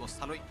পৰিত্যক্ত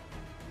ব্যৱস্থালৈ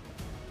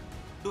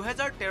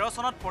 2013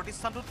 চনত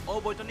প্ৰতিষ্ঠানটোত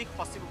অবৈতনিক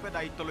সচিবৰূপে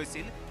দায়িত্ব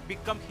লৈছিল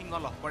বিক্ৰম সিংহ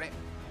লহকৰে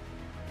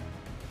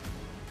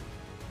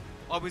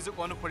অভিযোগ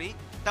অনুসৰি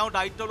তেওঁ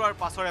দায়িত্ব লোৱাৰ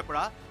পাছৰে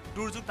পৰা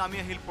দুৰ্যোগ নামি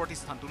আহিল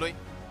প্ৰতিষ্ঠানটোলৈ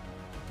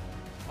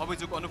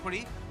অভিযোগ অনুসৰি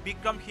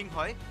বিক্ৰম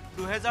সিংহই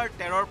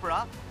 2013ৰ পৰা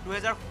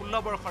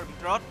 2016 বৰ্ষৰ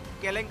ভিতৰত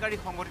কেলেংকাৰী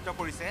সংঘটিত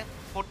কৰিছে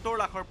 70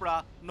 লাখৰ পৰা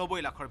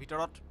 90 লাখৰ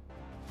ভিতৰত।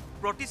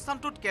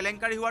 প্ৰতিষ্ঠানটোত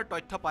কেলেংকাৰী হোৱাৰ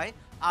তথ্য পাই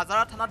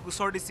আজাৰা থানাত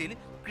গোচৰ দিছিল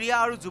ক্ৰীড়া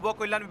আৰু যুৱ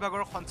কল্যাণ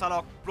বিভাগৰ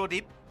সঞ্চালক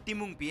প্ৰদীপ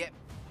টিমুংপিয়ে।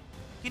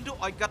 কিন্তু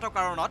অজ্ঞাত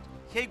কাৰণত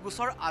সেই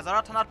গোচৰ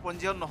আজাৰা থানাত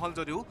পঞ্জীয়ন নহল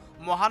যদিও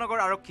মহানগৰ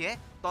আৰক্ষীয়ে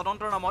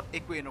তদন্তৰ নামত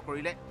একোৱেই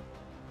নকৰিলে।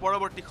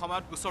 পৰৱৰ্তী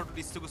সময়ত গোচৰটো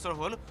দৃষ্টিগোচৰ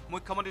হ'ল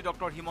মুখ্যমন্ত্ৰী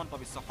ডক্টৰ হিমন্ত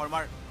বিশ্ব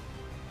শৰ্মাৰ।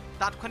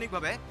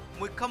 তাৎক্ষণিকভাৱে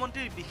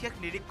মুখ্যমন্ত্ৰীৰ বিশেষ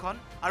নিৰীক্ষণ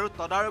আৰু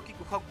তদাৰকী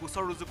কোষক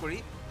গোচৰ ৰুজু কৰি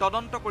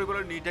তদন্ত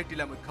কৰিবলৈ নিৰ্দেশ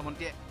দিলে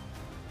মুখ্যমন্ত্ৰীয়ে।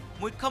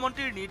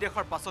 মুখ্যমন্ত্ৰীৰ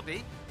নিৰ্দেশৰ পাছতেই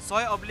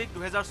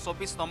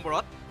 6/2024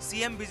 নম্বৰত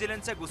CM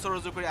ভিজিলেন্সে গোচৰ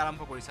ৰুজু কৰি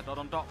আৰম্ভ কৰিছে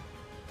তদন্ত।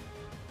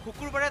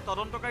 শুকুৰবাৰে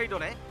তদন্তকাৰী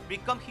দলে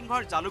বিক্ৰম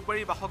সিংহৰ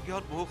জালুকবাৰীৰ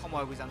বাসগৃহত বহু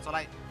সময় অভিযান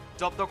চলায়,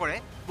 জব্দ কৰে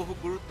বহু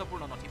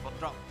গুৰুত্বপূৰ্ণ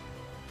নথিপত্ৰ।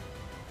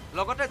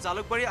 লগতে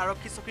জালুকবাৰী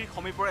আৰক্ষী চকীৰ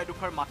সমীপৰ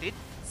এডোখৰ মাটিত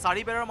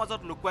 4 বেৰৰ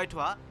মাজত লুকুৱাই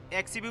থোৱা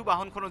XCBU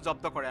বাহনখনো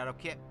জব্দ কৰে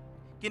আৰক্ষীয়ে।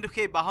 কিন্তু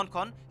সেই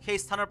বাহনখন সেই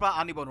স্থানৰ পৰা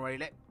আনিব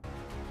নোৱাৰিলে।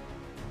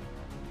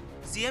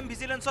 CM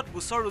ভিজিলেন্সত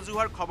গোচৰ ৰুজু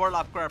হোৱাৰ খবৰ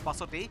লাভ কৰাৰ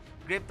পাছতেই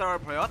গ্ৰেপ্তাৰৰ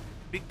ভয়ত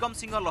বিক্ৰম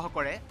সিংহ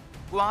লহকৰে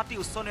গুৱাহাটী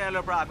উচ্চ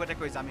ন্যায়ালয়ৰ পৰা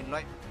আগতীয়াকৈ জামিন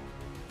লয়।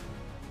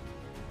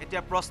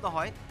 এতিয়া প্ৰশ্ন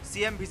হয়,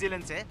 CM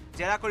ভিজিলেন্সে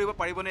জেৰা কৰিব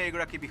পাৰিবনে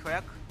এইগৰাকী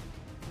বিষয়াক?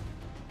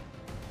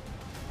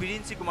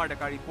 বিৰিঞ্চি Kumar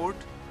Deka report,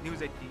 News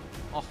 18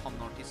 Assam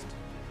north east.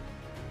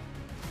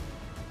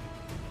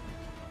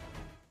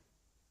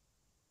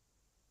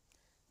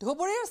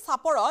 ধুবুৰীৰ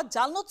চাপৰত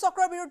জালনোট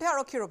চক্ৰৰ বিৰুদ্ধে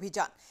আৰক্ষীৰ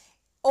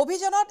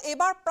অভিযানত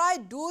এইবাৰ প্ৰায়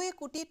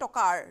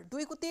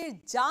 2 কোটিৰ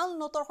জাল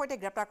নোটৰ সৈতে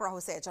গ্ৰেপ্তাৰ কৰা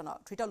হৈছে এজনক।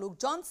 ধৃত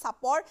লোকজন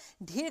চাপৰ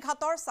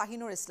ধীৰঘাটৰ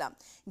শাহিনুৰ ইছলাম।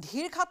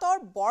 ধীৰঘাটৰ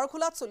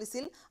বৰখোলাত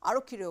চলিছিল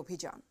আৰক্ষীৰ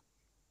অভিযান।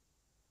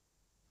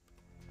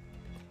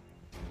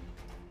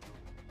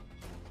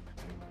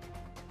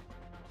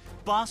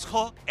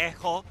 500,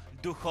 100,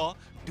 200,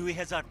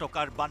 2000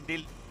 টকাৰ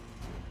বান্ডিল।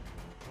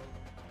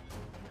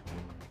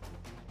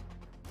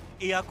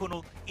 এয়া কোনো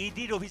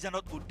ইডিৰ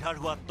অভিযানত উদ্ধাৰ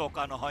হোৱা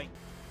টকা নহয়।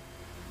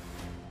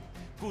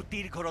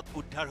 কোটিৰ ঘৰত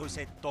উদ্ধাৰ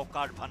হৈছে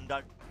টকাৰ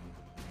ভাণ্ডাৰ।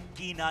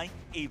 কি নাই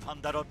এই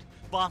ভাণ্ডাৰত?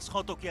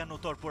 500 টকীয়া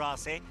নোটৰ পৰা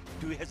আছে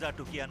 2000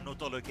 টকীয়া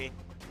নোটলৈকে।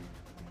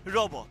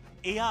 ৰব,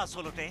 এয়া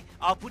আচলতে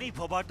আপুনি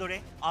ভবাৰ দৰে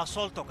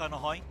আচল টকা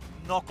নহয়,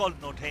 নকল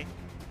নোটহে।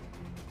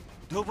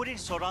 ধুবুৰীৰ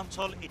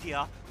চৰাঞ্চল এতিয়া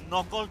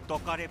নকল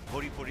টকাৰে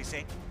ভৰি পৰিছে।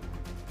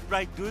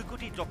 প্ৰায় 2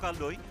 কোটি টকা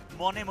লৈ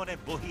মনে মনে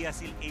বহি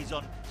আছিল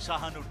এইজন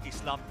শাহানুৰ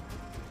ইছলাম।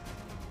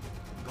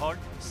 ঘৰ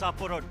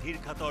চাপৰৰ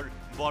ধীৰঘাটৰ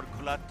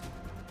বৰখোলাত।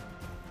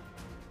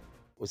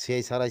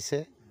 CI স্যাৰ আইছে,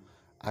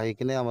 আহি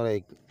কিনে আমাৰ এই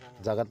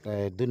জায়গাত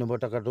 2 নম্বৰ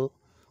টাকাটো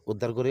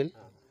উদ্ধাৰ কৰিল।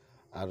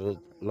 আৰু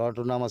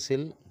ল'ৰাটোৰ নাম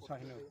আছিল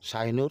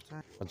শাহিনুৰ।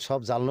 সব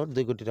জাল নোট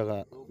 2 কোটি টাকা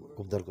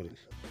উদ্ধাৰ কৰিল।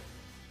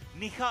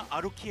 নিশা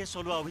আৰক্ষীয়ে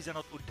চলোৱা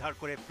অভিযানত উদ্ধাৰ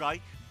কৰে প্ৰায়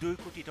 2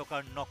 কোটি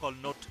টকাৰ নকল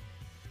নোট।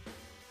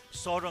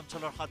 চৰ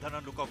অঞ্চলৰ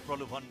সাধাৰণ লোকক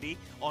প্ৰলোভন দি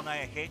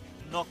অনায়াসে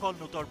নকল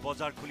নোটৰ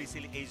বজাৰ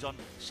খুলিছিল এইজন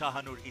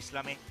শাহানুৰ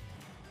ইছলামে।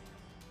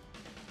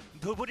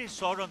 ধুবুৰীৰ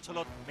চৰ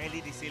অঞ্চলত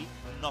মেলি দিছিল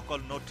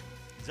নকল নোট।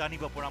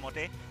 জানিব পৰা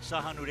মতে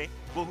শাহানুৰে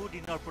বহু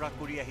দিনৰ পৰা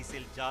কৰি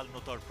আহিছিল জাল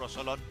নোটৰ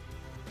প্ৰচলন।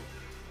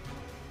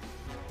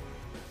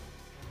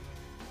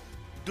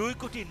 2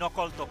 কোটি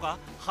নকল টকা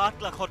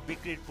 7 লাখত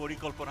বিক্ৰীৰ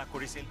পৰিকল্পনা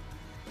কৰিছিল।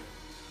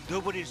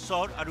 ধুবুৰীৰ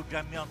চৰ আৰু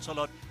গ্ৰাম্য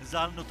অঞ্চলত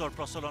জাল নোটৰ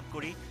প্ৰচলন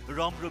কৰি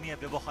ৰমৰমীয়া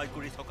ব্যৱসায়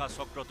কৰি থকা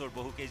চক্ৰটোৰ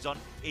বহুকেইজন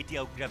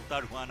এতিয়াও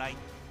গ্ৰেপ্তাৰ হোৱা নাই।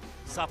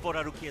 চাপৰ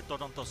আৰক্ষীয়ে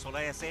তদন্ত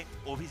চলাই আছে,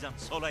 অভিযান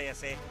চলাই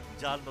আছে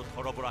জাল নোট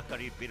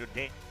সৰবৰাহকাৰীৰ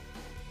বিৰুদ্ধে।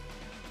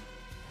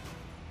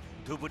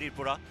 ধুবুৰীৰ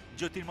পৰা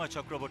জ্যোতিৰ্ময়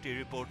চক্ৰৱৰ্তীৰ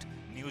report,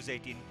 News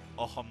 18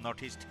 Assam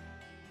north east.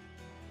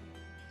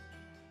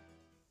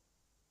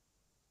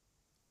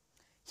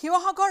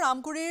 Sivasagar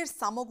ৰামগুৰিৰ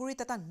চামগুৰিত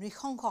এটা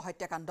নৃশংস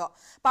হত্যাকাণ্ড।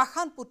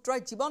 পাষাণ পুত্ৰই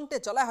জীৱন্তে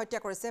জ্বলাই হত্যা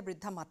কৰিছে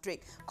বৃদ্ধা মাতৃক।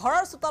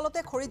 ঘৰৰ চোতালতে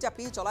খৰি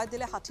জাপি জ্বলাই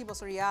দিলে 60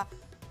 বছৰীয়া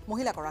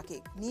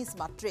মহিলাগৰাকীক। নিজ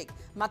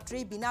মাতৃ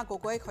বীণা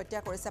গগৈক হত্যা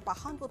কৰিছে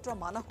পাষাণ পুত্ৰ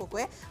মানস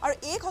গগৈয়ে। আৰু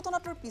এই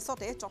ঘটনাটোৰ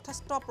পিছতে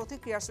যথেষ্ট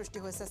প্ৰতিক্ৰিয়াৰ সৃষ্টি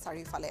হৈছে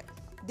চাৰিওফালে।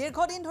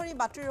 দীৰ্ঘদিন ধৰি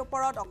মাতৃৰ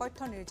ওপৰত অকথ্য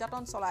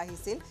নিৰ্যাতন চলাই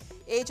আহিছিল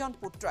এইজন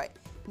পুত্ৰই।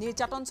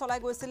 নিৰ্যাতন চলাই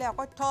গৈছিলে,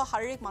 অকথ্য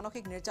শাৰীৰিক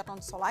মানসিক নিৰ্যাতন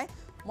চলাই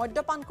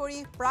মদ্যপান কৰি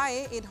প্ৰায়ে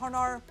এই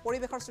ধৰণৰ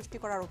পৰিৱেশৰ সৃষ্টি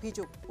কৰাৰ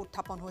অভিযোগ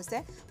উত্থাপন হৈছে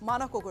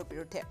মানস গগৈৰ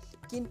বিৰুদ্ধে।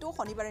 কিন্তু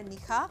শনিবাৰে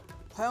নিশা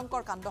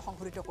ভয়ংকৰ কাণ্ড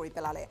সংঘটিত কৰি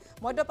পেলালে।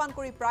 মদ্যপান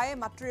কৰি প্ৰায়ে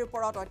মাতৃৰ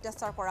ওপৰত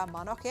অত্যাচাৰ কৰা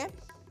মানসে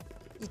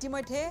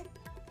ইতিমধ্যে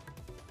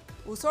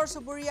ওচৰ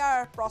চুবুৰীয়াৰ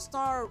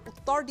প্ৰশ্নৰ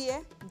উত্তৰ দিয়ে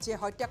যে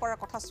হত্যা কৰাৰ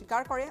কথা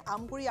স্বীকাৰ কৰে।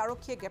 আমগুৰি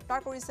আৰক্ষীয়ে গ্ৰেপ্তাৰ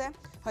কৰিছে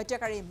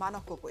হত্যাকাৰী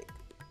মানস গগৈক।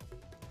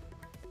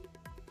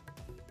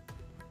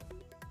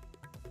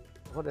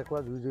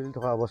 একুৰা জুই জ্বলি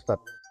থকা অৱস্থাত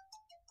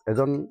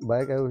এজন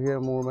বাইক আৰোহীয়ে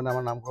মোৰ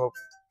আমাৰ নামঘৰ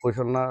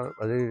পৰিচালনাৰ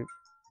আজি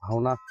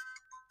ভাওনা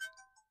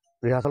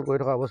ৰিহাৰ্চেল কৰি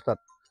থকা অৱস্থাত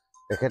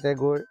তেখেতে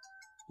গৈ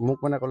মোক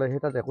ক'লে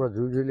সেই তাত একুৰা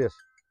জুই জ্বলি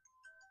আছে,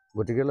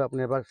 গতিকেলৈ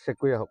আপুনি এবাৰ চেক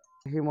কৰি আহক।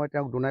 মই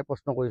তেওঁক দুনাই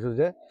প্ৰশ্ন কৰিছোঁ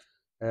যে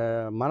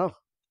মানস,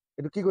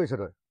 এইটো কি কৰিছ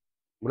তই?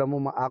 বোলে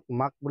মোৰ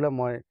মাক বোলে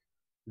মই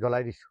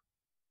জ্বলাই দিছোঁ।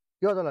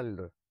 কিয় জ্বলালি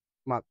তই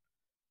মাক?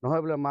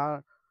 নহয় বোলে মা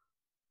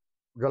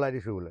জ্বলাই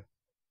দিছোঁ বোলে।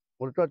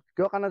 বোলে তই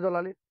কিয় কাৰণে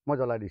জ্বলালি? মই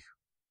জ্বলাই দিছোঁ।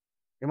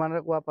 ইমানে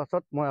কোৱা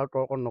পাছত মই আৰু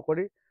তৰ্ক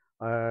নকৰি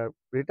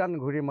ৰিটাৰ্ণ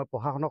ঘূৰি মই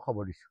প্ৰশাসনক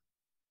খবৰ দিছোঁ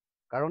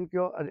কাৰণ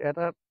কিয়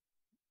এটা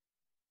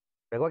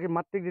এগৰাকী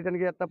মাতৃক যেতিয়া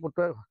নেকি এটা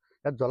পুত্ৰই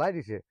ইয়াত জ্বলাই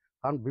দিছে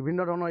কাৰণ বিভিন্ন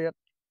ধৰণৰ ইয়াত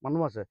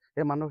মানুহ আছে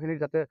সেই মানুহখিনি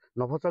যাতে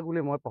নফচক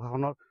বুলি মই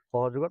প্ৰশাসনৰ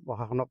সহযোগত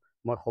প্ৰশাসনক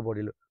মই খবৰ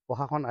দিলোঁ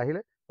প্ৰশাসন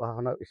আহিলে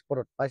প্ৰশাসনৰ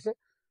স্পটত পাইছে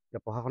যে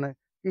প্ৰশাসনে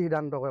কি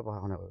সিদ্ধান্ত কৰে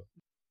প্ৰশাসনে কৰিব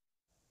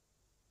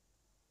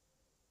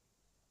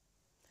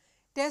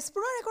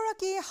তেজপুৰৰ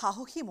এগৰাকী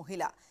সাহসী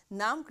মহিলা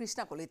নাম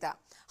কৃষ্ণা কলিতা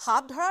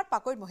সাপ ধৰাৰ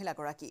পাকৈত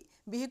মহিলাগৰাকী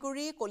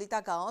বিহুগুৰি কলিতা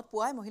গাঁৱত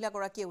পুৱাই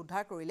মহিলাগৰাকীয়ে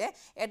উদ্ধাৰ কৰিলে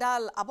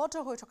এডাল আবদ্ধ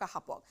হৈ থকা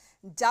সাপক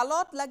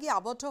জালত লাগি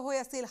আবদ্ধ হৈ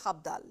আছিল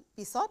সাপডাল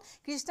পিছত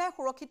কৃষ্ণাই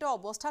সুৰক্ষিত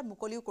অৱস্থাত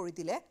মুকলিও কৰি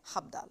দিলে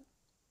সাপডাল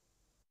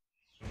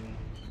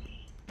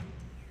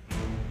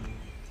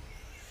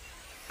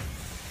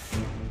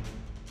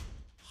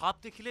সাপ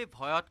দেখিলে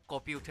ভয়ত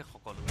কঁপি উঠে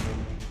সকলো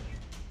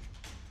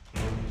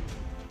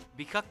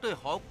বিষাক্তই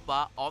হওক বা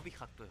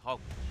অবিষাক্তই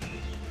হওক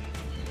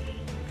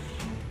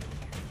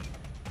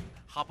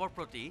সাপৰ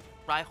প্ৰতি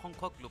প্ৰায়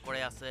সংখ্যক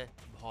লোকৰে আছে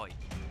ভয়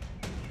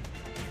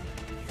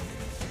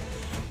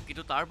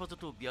কিন্তু তাৰ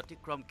মাজতো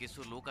ব্যতিক্ৰম কিছু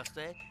লোক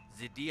আছে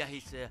যি দি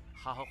আহিছে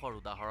সাহসৰ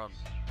উদাহৰণ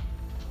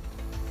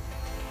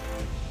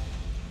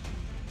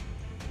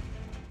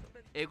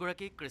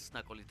এগৰাকী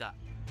কৃষ্ণা কলিতা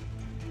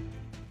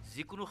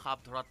যিকোনো সাপ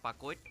ধৰাত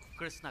পাকৈত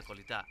কৃষ্ণা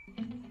কলিতা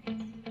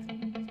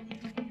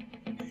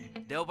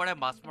দেওবাৰে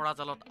মাছমৰা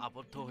জালত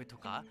আবদ্ধ হৈ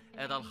থকা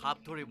এডাল সাপ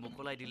ধৰি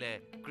মোকলাই দিলে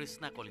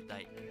কৃষ্ণা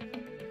কলিতাই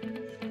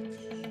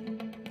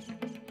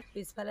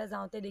পিছফালে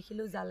যাওঁতে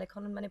দেখিলোঁ জাল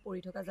এখনত মানে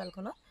পৰি থকা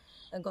জালখনত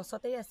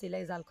গছতেই আছিলে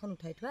জালখন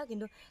উঠাই থোৱা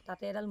কিন্তু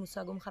তাতে এডাল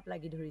মুচাগুম সাপ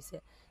লাগি ধৰিছে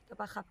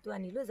তাৰপৰা সাপটো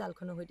আনিলোঁ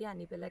জালখনৰ সৈতে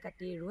আনি পেলাই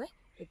কাটি এৰুৱাই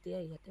এতিয়া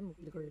ইয়াতে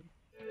মুকলি কৰিলোঁ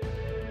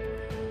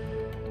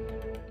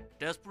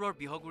তেজপুৰৰ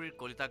বিহগুৰিৰ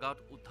কলিতা গাঁৱত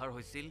উদ্ধাৰ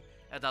হৈছিল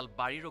এডাল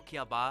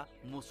বাৰীৰখীয়া বা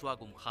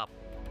মুচুৱাগুম সাপ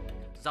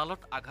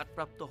জালত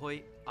আঘাতপ্ৰাপ্ত হৈ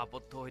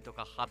আবদ্ধ হৈ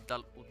থকা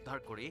সাপডাল উদ্ধাৰ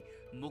কৰি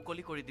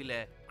মুকলি কৰি দিলে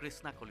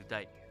কৃষ্ণা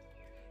কলিতাই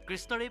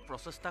কৃষ্ণৰ এই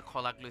প্ৰচেষ্টাক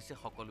শলাগ লৈছে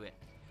সকলোৱে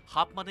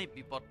সাপ মানে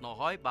বিপদ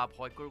নহয় বা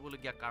ভয়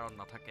কৰিবলগীয়া কাৰণ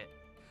নাথাকে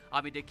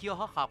আমি দেখি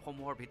অহা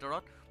সাপসমূহৰ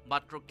ভিতৰত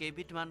মাত্ৰ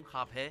কেইবিধমান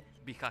সাপহে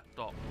বিষাক্ত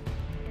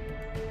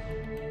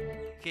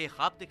সেই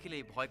সাপ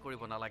দেখিলেই ভয়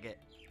কৰিব নালাগে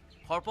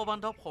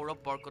সৰ্পবান্ধৱ সৌৰভ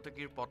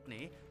বৰকটকীৰ পত্নী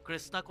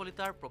কৃষ্ণা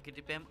কলিতাৰ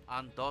প্ৰকৃতিপ্ৰেম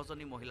আন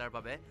 10জনী মহিলাৰ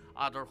বাবে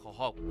আদৰ্শ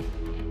হওক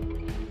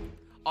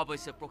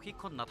অৱশ্যে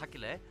প্ৰশিক্ষণ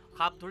নাথাকিলে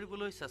সাপ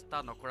ধৰিবলৈ চেষ্টা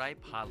নকৰাই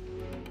ভাল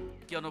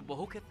কিয়নো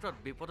বহু ক্ষেত্ৰত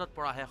বিপদত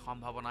পৰাহে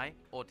সম্ভাৱনাই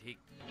অধিক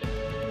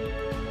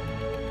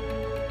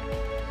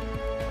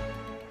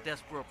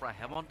তেজপুৰৰ পৰা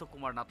হেমন্ত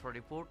কুমাৰ নাথৰ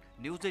report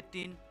news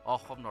 18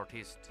 Assam north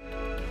east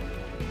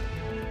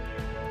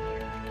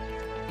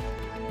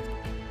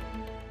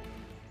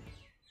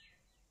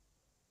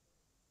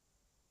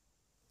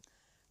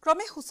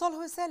ক্ৰমে সুচল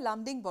হৈছে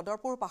লামডিং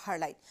বদৰপুৰ পাহাৰ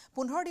লাইন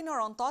 15 দিনৰ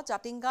অন্তত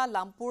জাতিংগা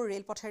লামপুৰ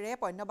ৰেলপথেৰে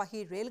পণ্যবাহী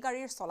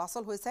ৰেলগাড়ীৰ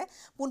চলাচল হৈছে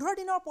 15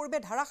 দিনৰ পূৰ্বে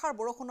ধাৰাসাৰ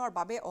বৰষুণৰ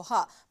বাবে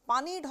অহা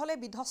পানীৰ ঢলে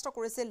বিধ্বস্ত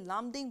কৰিছিল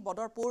লামডিং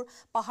বদৰপুৰ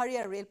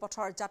পাহাৰীয়া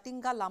ৰেলপথৰ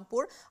জাতিংগা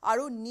লামপুৰ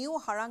আৰু নিউ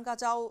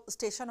হাৰাংগাজাও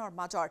ষ্টেচনৰ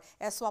মাজৰ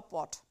এছোৱা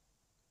পথ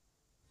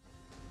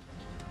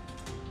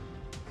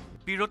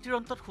বিৰতিৰ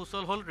অন্তত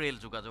সুচল হ'ল ৰেল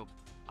যোগাযোগ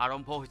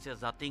আৰম্ভ হৈছে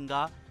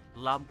জাতিংগা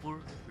লামপুৰ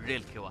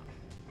ৰেল সেৱা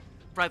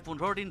প্ৰায়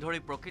 15 দিন ধৰি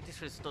প্ৰকৃতি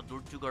সৃষ্ট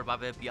দুৰ্যোগৰ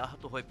বাবে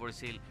ব্যাহত হৈ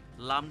পৰিছিল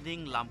লামডিং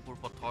লামপুৰ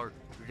পথৰ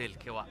ৰেল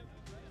সেৱা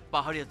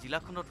পাহাৰীয়া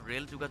জিলাখনত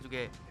ৰেল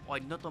যোগাযোগে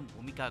অন্যতম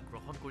ভূমিকা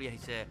গ্ৰহণ কৰি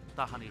আহিছে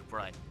তাহানিৰ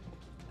পৰাই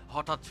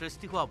হঠাৎ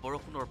সৃষ্টি হোৱা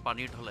বৰষুণৰ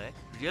পানীৰ ঢলে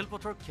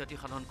ৰেলপথৰ ক্ষতি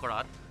সাধন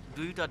কৰাত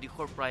দুয়োটা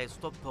দিশৰ প্ৰায়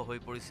স্তব্ধ হৈ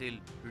পৰিছিল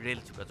ৰেল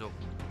যোগাযোগ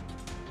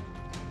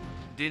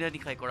দিনে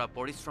নিশাই কৰা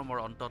পৰিশ্ৰমৰ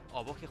অন্তত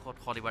অৱশেষত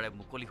শনিবাৰে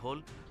মুকলি হ'ল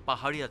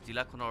পাহাৰীয়া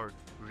জিলাখনৰ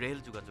ৰেল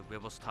যোগাযোগ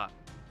ব্যৱস্থা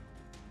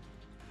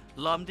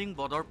লামডিং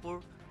বদৰপুৰ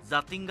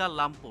জাতিংগা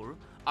লামপুৰ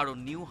আৰু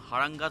নিউ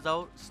হাৰাংগাজাও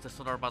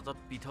ষ্টেচনৰ মাজত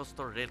বিধ্বস্ত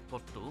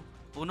ৰেলপথটো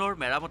পুনৰ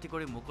মেৰামতি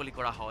কৰি মুকলি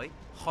কৰা হয়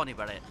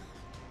শনিবাৰে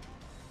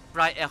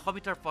প্ৰায় 100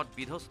 মিটাৰ পথ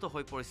বিধ্বস্ত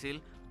হৈ পৰিছিল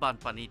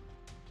বানপানীত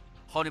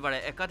শনিবাৰে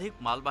একাধিক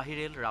মালবাহী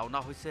ৰেল ৰাওনা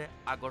হৈছে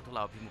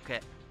আগৰতলা অভিমুখে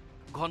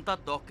ঘণ্টাত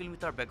 10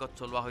 কিলোমিটাৰ বেগত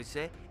চলোৱা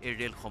হৈছে এই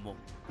ৰেলসমূহ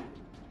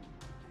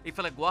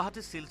ইফালে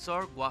গুৱাহাটী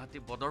শিলচৰ গুৱাহাটী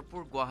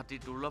বদৰপুৰ গুৱাহাটী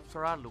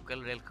দুৰ্লভচৰা লোকেল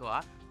ৰেল সেৱা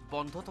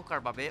বন্ধ থকাৰ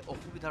বাবে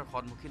অসুবিধাৰ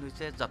সন্মুখীন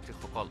হৈছে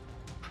যাত্ৰীসকল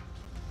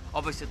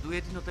অৱশ্যে দুই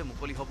এদিনতে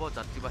মুকলি হ'ব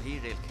যাত্ৰীবাহী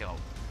ৰেল সেৱাও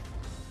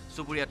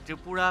চুবুৰীয়া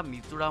ত্ৰিপুৰা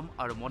মিজোৰাম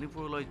আৰু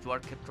মণিপুৰলৈ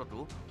যোৱাৰ ক্ষেত্ৰতো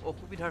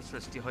অসুবিধাৰ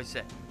সৃষ্টি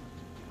হৈছে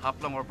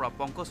হাফলঙৰ পৰা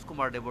পংকজ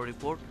কুমাৰ দেৱৰ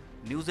report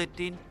news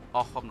 18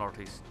 Assam north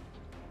east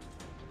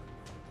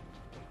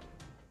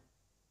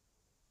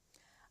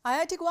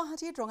IIT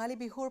গুৱাহাটীত ৰঙালী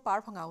বিহুৰ পাৰ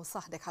ভঙা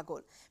উৎসাহ দেখা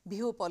গ'ল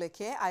বিহু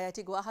উপলক্ষে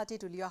আইআইটি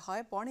গুৱাহাটীত উলিওৱা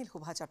হয় বৰ্ণিল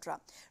শোভাযাত্ৰা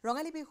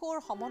ৰঙালী বিহুৰ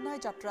সমন্বয়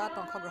যাত্ৰাত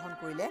অংশগ্ৰহণ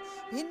কৰিলে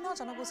ভিন্ন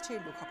জনগোষ্ঠীৰ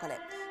লোকসকলে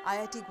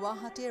আইআইটি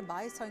গুৱাহাটীৰ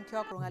 22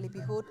 সংখ্যক ৰঙালী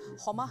বিহুত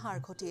সমাহাৰ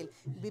ঘটিল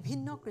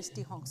বিভিন্ন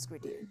কৃষ্টি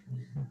সংস্কৃতিৰ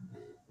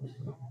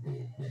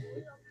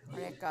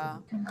এক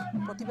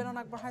প্ৰতিবেদন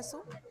আগবঢ়াইছো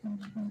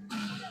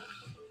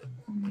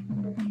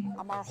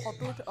আমাৰ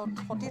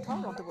সতীৰ্থ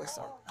ৰন্তু বৈশ্য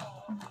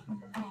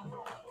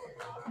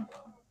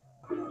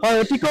হয়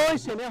অতিকৈ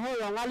চেনেহৰ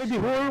ৰঙালী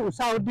বিহুৰ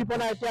উৎসাহ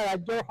উদ্দীপনা এতিয়া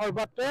ৰাজ্যৰ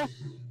সৰ্বত্ৰে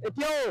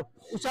এতিয়াও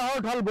উৎসাহৰ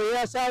ঢল বৈ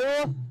আছে আৰু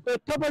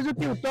তথ্য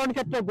প্ৰযুক্তি উত্তৰণ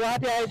ক্ষেত্ৰ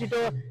গুৱাহাটী আইআইটিত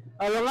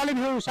ৰঙালী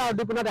বিহুৰ উৎসাহ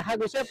উদ্দীপনা দেখা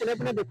গৈছে পোনে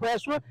পোনে দেখুৱাই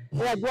আছো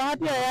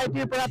গুৱাহাটী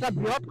আইআইটিৰ পৰা এটা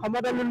বৃহৎ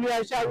সমদল উলিওৱা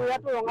হৈছে আৰু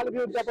ইয়াতো ৰঙালী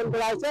বিহু উদযাপন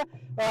কৰা হৈছে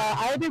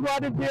আইআইটি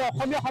গুৱাহাটীত যি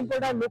অসমীয়া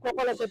সম্প্ৰদায়ৰ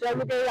লোকসকল আছে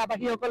তেওঁলোকে এই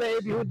আৱাসীসকলে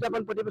এই বিহু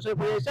উদযাপন প্ৰতি বছৰ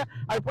কৰি আহিছে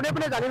আৰু পোনে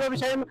পোনে জানিব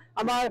বিচাৰিম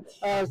আমাৰ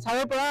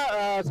ছাৰৰ পৰা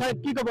ছাৰ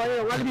কি ক'ব এই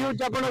ৰঙালী বিহু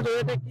উদযাপনৰ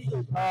জৰিয়তে কি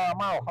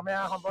আমাৰ অসমীয়া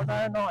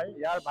সম্প্ৰদায় নহয়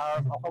ইয়াৰ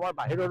অসমৰ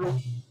বাহিৰৰো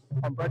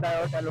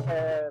সম্প্ৰদায়ৰ তেওঁলোকে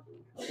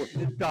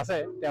প্ৰতিনিধিত্ব আছে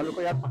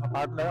তেওঁলোকে ইয়াত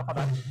ভাৰতলৈ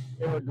সদায়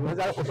এই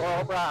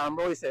 2017 পৰা আৰম্ভ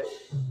হৈছে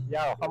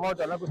ইয়াৰ অসমৰ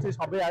জনগোষ্ঠী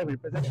সবেই আৰু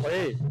ৰিপ্ৰেজেণ্ট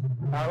কৰেই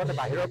তাৰ লগতে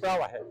বাহিৰৰ পৰাও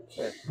আহে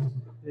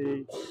এই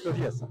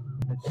চলি আছে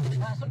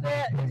আচলতে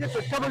এই যে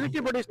তথ্য প্ৰযুক্তি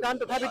প্ৰতিষ্ঠান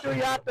তথাপিতো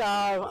ইয়াত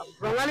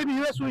ৰঙালী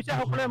বিহুৱে চুইছে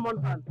সকলোৰে মন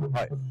প্ৰাণ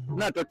হয়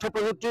না তথ্য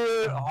প্ৰযুক্তিৰ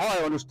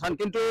হয় অনুষ্ঠান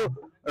কিন্তু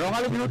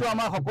ৰঙালী বিহুটো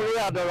আমাৰ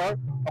সকলোৰে আদৰৰ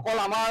অকল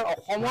আমাৰ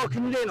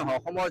অসমৰখিনিৰেই নহয়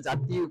অসমৰ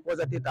জাতি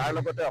উপজাতি তাৰ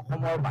লগতে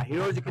অসমৰ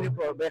বাহিৰৰ যিখিনি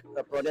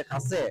প্ৰদেশ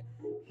আছে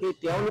সেই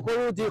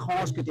তেওঁলোকৰো যি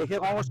সংস্কৃতি সেই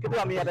সংস্কৃতি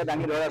আমি ইয়াতে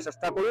দাঙি ধৰাৰ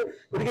চেষ্টা কৰোঁ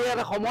গতিকে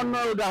ইয়াত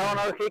সমন্বয়ৰ উদাহৰণ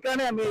আৰু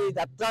সেইকাৰণে আমি এই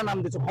যাত্ৰাৰ নাম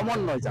দিছোঁ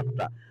সমন্বয়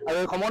যাত্ৰা আৰু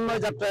এই সমন্বয়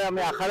যাত্ৰাই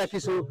আমি আশা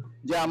ৰাখিছোঁ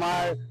যে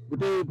আমাৰ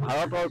গোটেই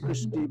ভাৰতৰ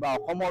কৃষ্টি বা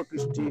অসমৰ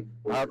কৃষ্টি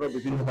ভাৰতৰ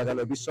বিভিন্ন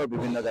জেগালৈ বিশ্বৰ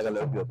বিভিন্ন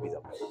জেগালৈ বিয়পি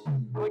যাব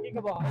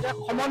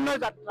সমন্বয়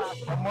যাত্ৰা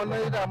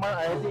আমাৰ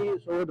আইআইটি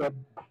চৌহদত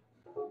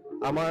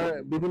আমাৰ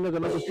বিভিন্ন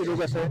জনগোষ্ঠীৰ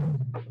লোক আছে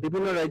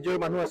বিভিন্ন ৰাজ্যৰ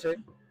মানুহ আছে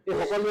এই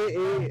সকলোৱে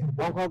এই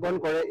অংশগ্ৰহণ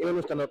কৰে এই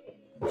অনুষ্ঠানত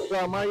তো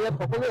আমাৰ ইয়াত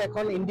সকলো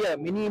এখন ইণ্ডিয়া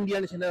মিনি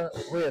ইণ্ডিয়াৰ নিচিনা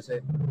হৈ আছে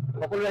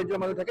সকলো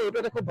ৰাজ্যৰ মানুহ থাকে এইটো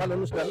এটা খুব ভাল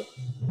অনুষ্ঠান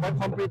সব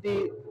সম্প্ৰীতি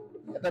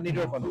এটা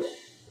নিদৰ্শন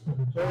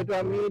চ' এইটো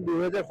আমি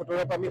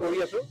 2017 আমি কৰি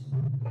আছোঁ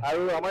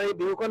আৰু আমাৰ এই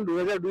বিহুখন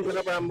 2002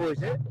 চনৰ পৰা আৰম্ভ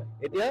হৈছে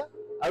এতিয়া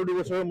আৰু 2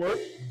 বছৰৰ মূৰত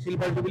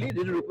চিলভাৰ জুবিলি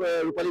যিটো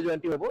ৰূপালী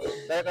জয়ন্তী হ'ব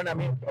তাৰ কাৰণে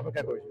আমি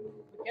অপেক্ষা কৰিছোঁ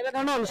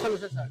কেনেধৰণৰ অনুষ্ঠান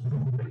আছে ছাৰ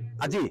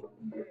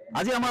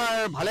আজি আমাৰ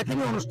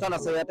ভালেখিনি অনুষ্ঠান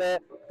আছে ইয়াতে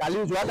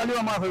যোৱাকালিও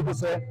আমাৰ হৈ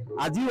গৈছে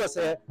আজিও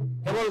আছে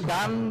কেৱল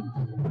গান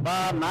বা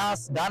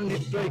নাচ গান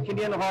নৃত্য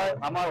এইখিনিয়ে নহয়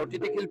আমাৰ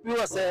অতিথি শিল্পীও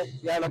আছে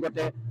ইয়াৰ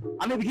লগতে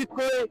আমি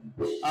বিশেষকৈ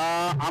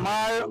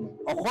আমাৰ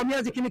অসমীয়া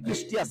যিখিনি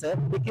কৃষ্টি আছে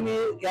সেইখিনি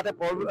ইয়াতে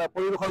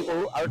পৰিৱেশন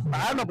কৰোঁ আৰু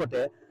তাৰ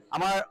লগতে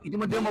আমাৰ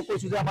ইতিমধ্যে মই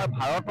কৈছোঁ যে আমাৰ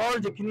ভাৰতৰ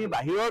যিখিনি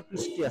বাহিৰৰ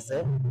কৃষ্টি আছে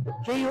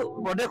সেই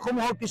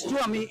প্ৰদেশসমূহৰ কৃষ্টিও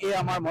আমি এই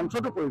আমাৰ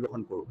মঞ্চটো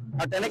পৰিৱেশন কৰোঁ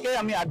আৰু তেনেকৈ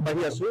আমি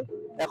আগবাঢ়ি আছোঁ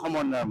এক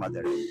সমন্বয়ৰ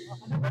মাজেৰে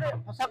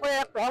সঁচাকৈ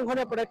এক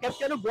প্ৰশংসনীয় পদক্ষেপ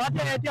কিয়নো গুৱাহাটী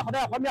আইআইটিয়ে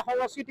সদায় অসমীয়া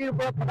সংস্কৃতিৰ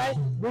ওপৰত সদায়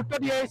গুৰুত্ব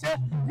দি আহিছে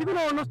যিকোনো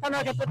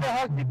অনুষ্ঠানৰ ক্ষেত্ৰতে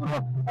হওক যিকোনো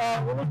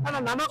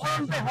অনুষ্ঠানৰ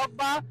নামকৰণতে হওক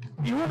বা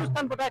বিহু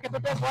অনুষ্ঠান পতাৰ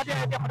ক্ষেত্ৰতে গুৱাহাটী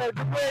আইআইটিয়ে সদায়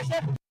উদ্যোগ লৈ আহিছে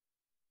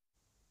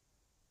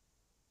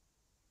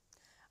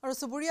আৰু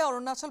চুবুৰীয়া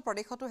অৰুণাচল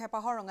প্ৰদেশতো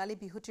হেঁপাহৰ ৰঙালী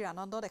বিহুটিৰ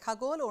আনন্দ দেখা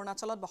গ'ল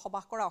অৰুণাচলত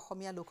বসবাস কৰা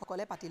অসমীয়া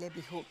লোকসকলে পাতিলে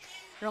বিহু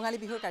ৰঙালী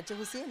বিহুৰ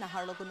কাৰ্যসূচী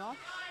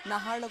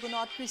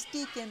নাহাৰলগুনত কৃষ্টি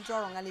কেন্দ্ৰ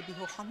ৰঙালী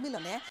বিহু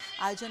সন্মিলনে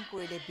আয়োজন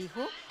কৰিলে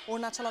বিহু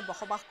অৰুণাচলত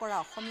বসবাস কৰা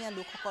অসমীয়া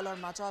লোকসকলৰ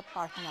মাজত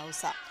প্ৰাৰ্থনা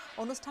উচা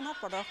অনুষ্ঠানত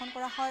প্ৰদৰ্শন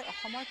কৰা হয়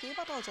অসমৰ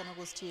কেইবাটাও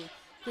জনগোষ্ঠীৰ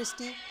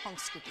কৃষ্টি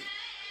সংস্কৃতি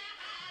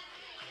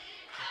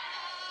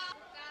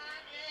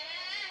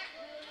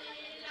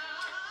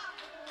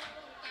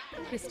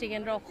কৃষ্টি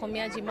কেন্দ্ৰ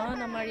অসমীয়া যিমান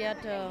আমাৰ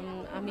ইয়াত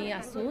আমি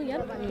আছোঁ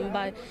ইয়াত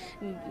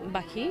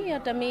বাসী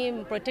ইয়াত আমি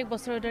প্ৰত্যেক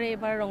বছৰৰ দৰে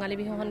এইবাৰ ৰঙালী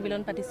বিহু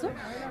সন্মিলন পাতিছোঁ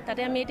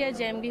তাতে আমি এতিয়া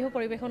জেম বিহু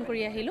পৰিৱেশন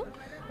কৰি আহিলোঁ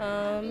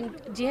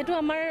যিহেতু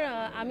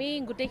আমি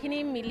গোটেইখিনি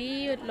মিলি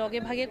লগে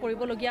ভাগে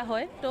কৰিবলগীয়া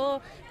হয় তো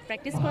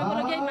প্ৰেক্টিছ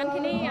কৰিবলগীয়া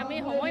ইমানখিনি আমি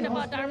সময়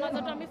নাপাওঁ তাৰ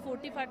মাজতো আমি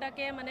ফূৰ্তি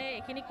ফাৰ্তাকৈ মানে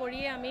এইখিনি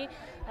কৰিয়ে আমি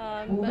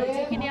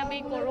যিখিনি আমি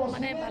কৰোঁ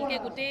মানে ভালকৈ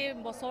গোটেই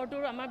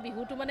বছৰটোৰ আমাৰ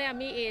বিহুটো মানে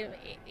আমি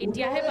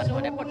এতিয়াহে পাতোঁ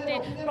মানে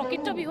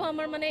প্ৰকৃত বিহু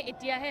আমাৰ মানে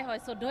এতিয়াহে হয়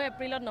 14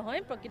 এপ্ৰিলত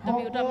নহয় প্ৰকৃত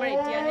বিহুটো আমাৰ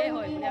এতিয়াহে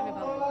হয় বুলি আমি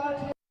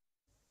ভাবোঁ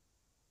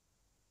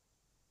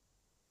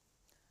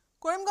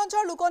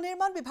কৰিমগঞ্জৰ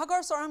লোকনিৰ্মাণ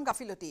বিভাগৰ চৰম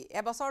গাফিলতি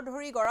এবছৰ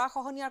ধৰি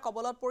গৰাখহনীয়াৰ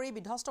কবলত পৰি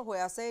বিধ্বস্ত হৈ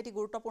আছে এটি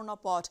গুৰুত্বপূৰ্ণ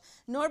পথ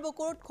নৈৰ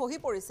বুকুত খহি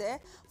পৰিছে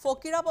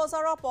ফকিৰা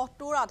বজাৰৰ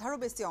পথটোৰ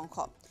আধাৰো বেছি অংশ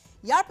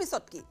ইয়াৰ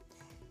পিছত কি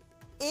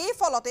এই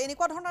ফলতে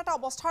এনেকুৱা ধৰণৰ এটা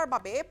অৱস্থাৰ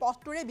বাবে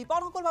পথটোৰে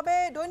বিপদসংকুলভাৱে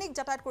দৈনিক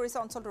যাতায়াত কৰিছে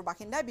অঞ্চলটোৰ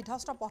বাসিন্দাই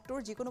বিধ্বস্ত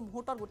পথটোৰ যিকোনো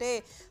মুহূৰ্তত গোটেই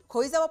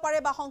খহি যাব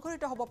পাৰে বা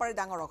সংঘটিত হ'ব পাৰে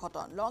ডাঙৰ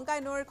অঘটন লংকাই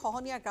নৈৰ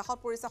খহনীয়াৰ গ্ৰাসত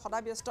পৰিছে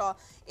সদাব্যস্ত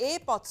এই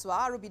পথছোৱা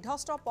আৰু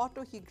বিধ্বস্ত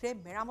পথটো শীঘ্ৰে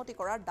মেৰামতি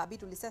কৰাৰ দাবী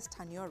তুলিছে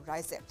স্থানীয়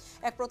ৰাইজে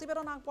এক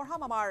প্ৰতিবেদন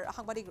আগবঢ়াম আমাৰ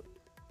সাংবাদিক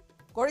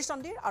গৰিশ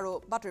চন্দিৰ আৰু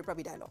বাতৰিৰ পৰা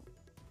বিদায় লম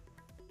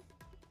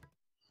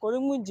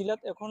কৰিমগঞ্জ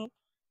জিলাত এখন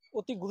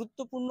অতি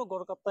গুৰুত্বপূৰ্ণ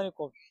গড় কাপ্তানি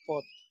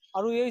পথ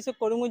আৰু এই হৈছে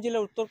কৰিমগঞ্জ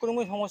জিলাৰ উত্তৰ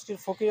কৰিমগঞ্জ সমষ্টিৰ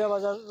ফকিৰা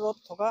বাজাৰত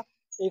থকা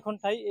এইখন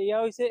ঠাই এয়া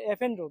হৈছে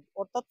FN ৰোড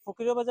অৰ্থাৎ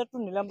ফকিৰা বাজাৰ টু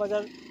নীলাম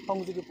বাজাৰ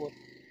সংযোগী পথ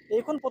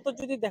এইখন পথত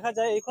যদি দেখা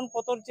যায় এইখন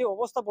পথৰ যে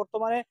অৱস্থা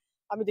বৰ্তমানে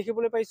আমি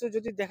দেখিবলৈ পাইছোঁ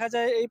যদি দেখা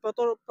যায় এই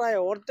পথৰ প্ৰায়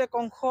অৰ্ধেক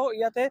অংশ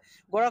ইয়াতে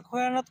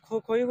গৰাখহনীয়াত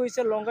খহি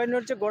গৈছে লংকাই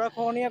নৈৰ যে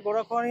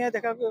গৰাখহনীয়া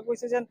দেখা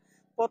গৈছে যেন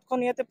পথখন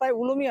ইয়াতে প্ৰায়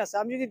ওলমি আছে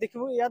আমি যদি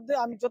দেখিব ইয়াতে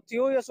আমি য'ত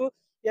থিয় হৈ আছোঁ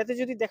ইয়াতে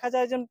যদি দেখা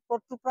যায় যেন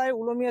পথটো প্ৰায়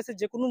ওলমি আছে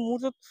যিকোনো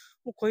মুহূৰ্তত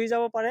খহি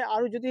যাব পাৰে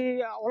আৰু যদি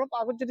অলপ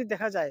আগত যদি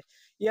দেখা যায়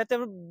ইয়াতে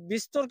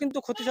বিস্তৰ কিন্তু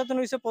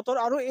ক্ষতিসাধন হৈছে পথৰ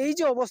আৰু এই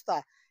যে অৱস্থা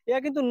এয়া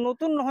কিন্তু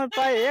নতুন নহয়,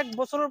 প্ৰায় 1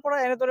 বছৰৰ পৰা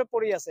এনেদৰে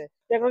পৰি আছে।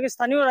 এগৰাকী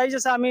স্থানীয় ৰাইজ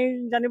আছে, আমি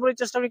জানিবলৈ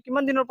চেষ্টা কৰিম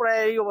কিমান দিনৰ পৰা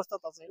এই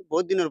অৱস্থাত আছে।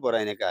 বহুত দিনৰ পৰা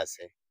এনেকা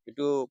আছে।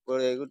 এইটো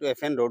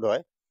FN ৰোড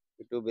হয়,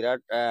 এইটো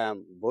বিৰাট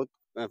বহুত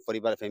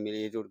পৰিবাৰ ফেমিলি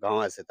এইটোৰ গাঁও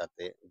আছে,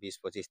 তাতে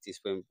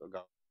 20-25-30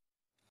 গাঁও।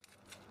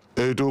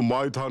 এইটো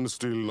মাইথান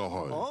ষ্টিল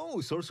নহয়।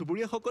 ওচৰ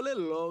চুবুৰীয়াসকলে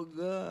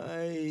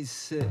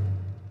লগাইছে।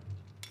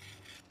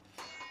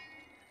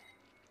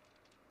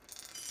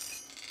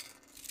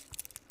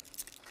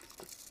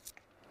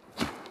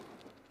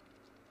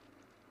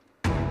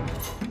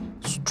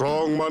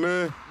 Strong মানে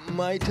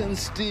Maithon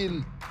still.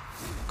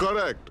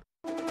 Correct.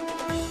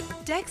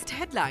 Text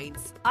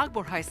headlines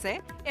আগবঢ়াইছে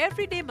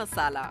এভৰিডে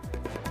মছালা।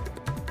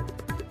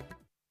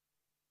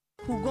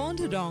 সুগন্ধ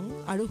ৰং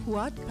আৰু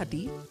সোৱাদ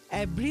খাটি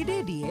এভৰিডে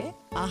দিয়ে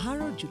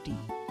আহাৰৰ জুতি।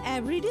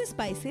 Everyday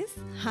spices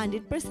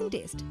 100%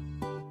 test.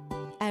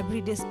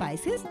 Everyday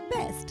spices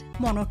best.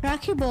 মনত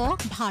ৰাখিব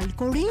ভাল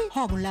কৰি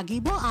হ'ব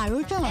লাগিব আৰু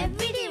জন।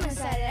 এভৰিডে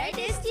মছালা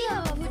টেষ্টি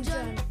হ'ব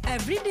ভোজন।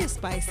 Everyday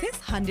spices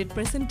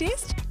 100%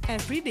 test.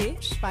 Everyday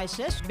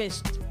spices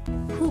best.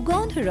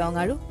 সুগন্ধ ৰং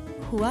আৰু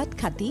সোৱাদ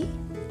খাটি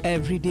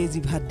এভৰিডে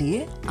জিভাত দিয়ে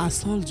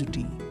আচল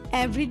জুতি।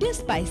 Everyday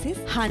spices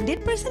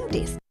 100%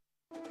 test.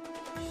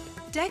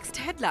 Text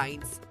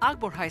headlines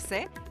আগবঢ়াইছে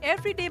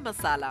এভৰিডে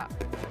মছালা।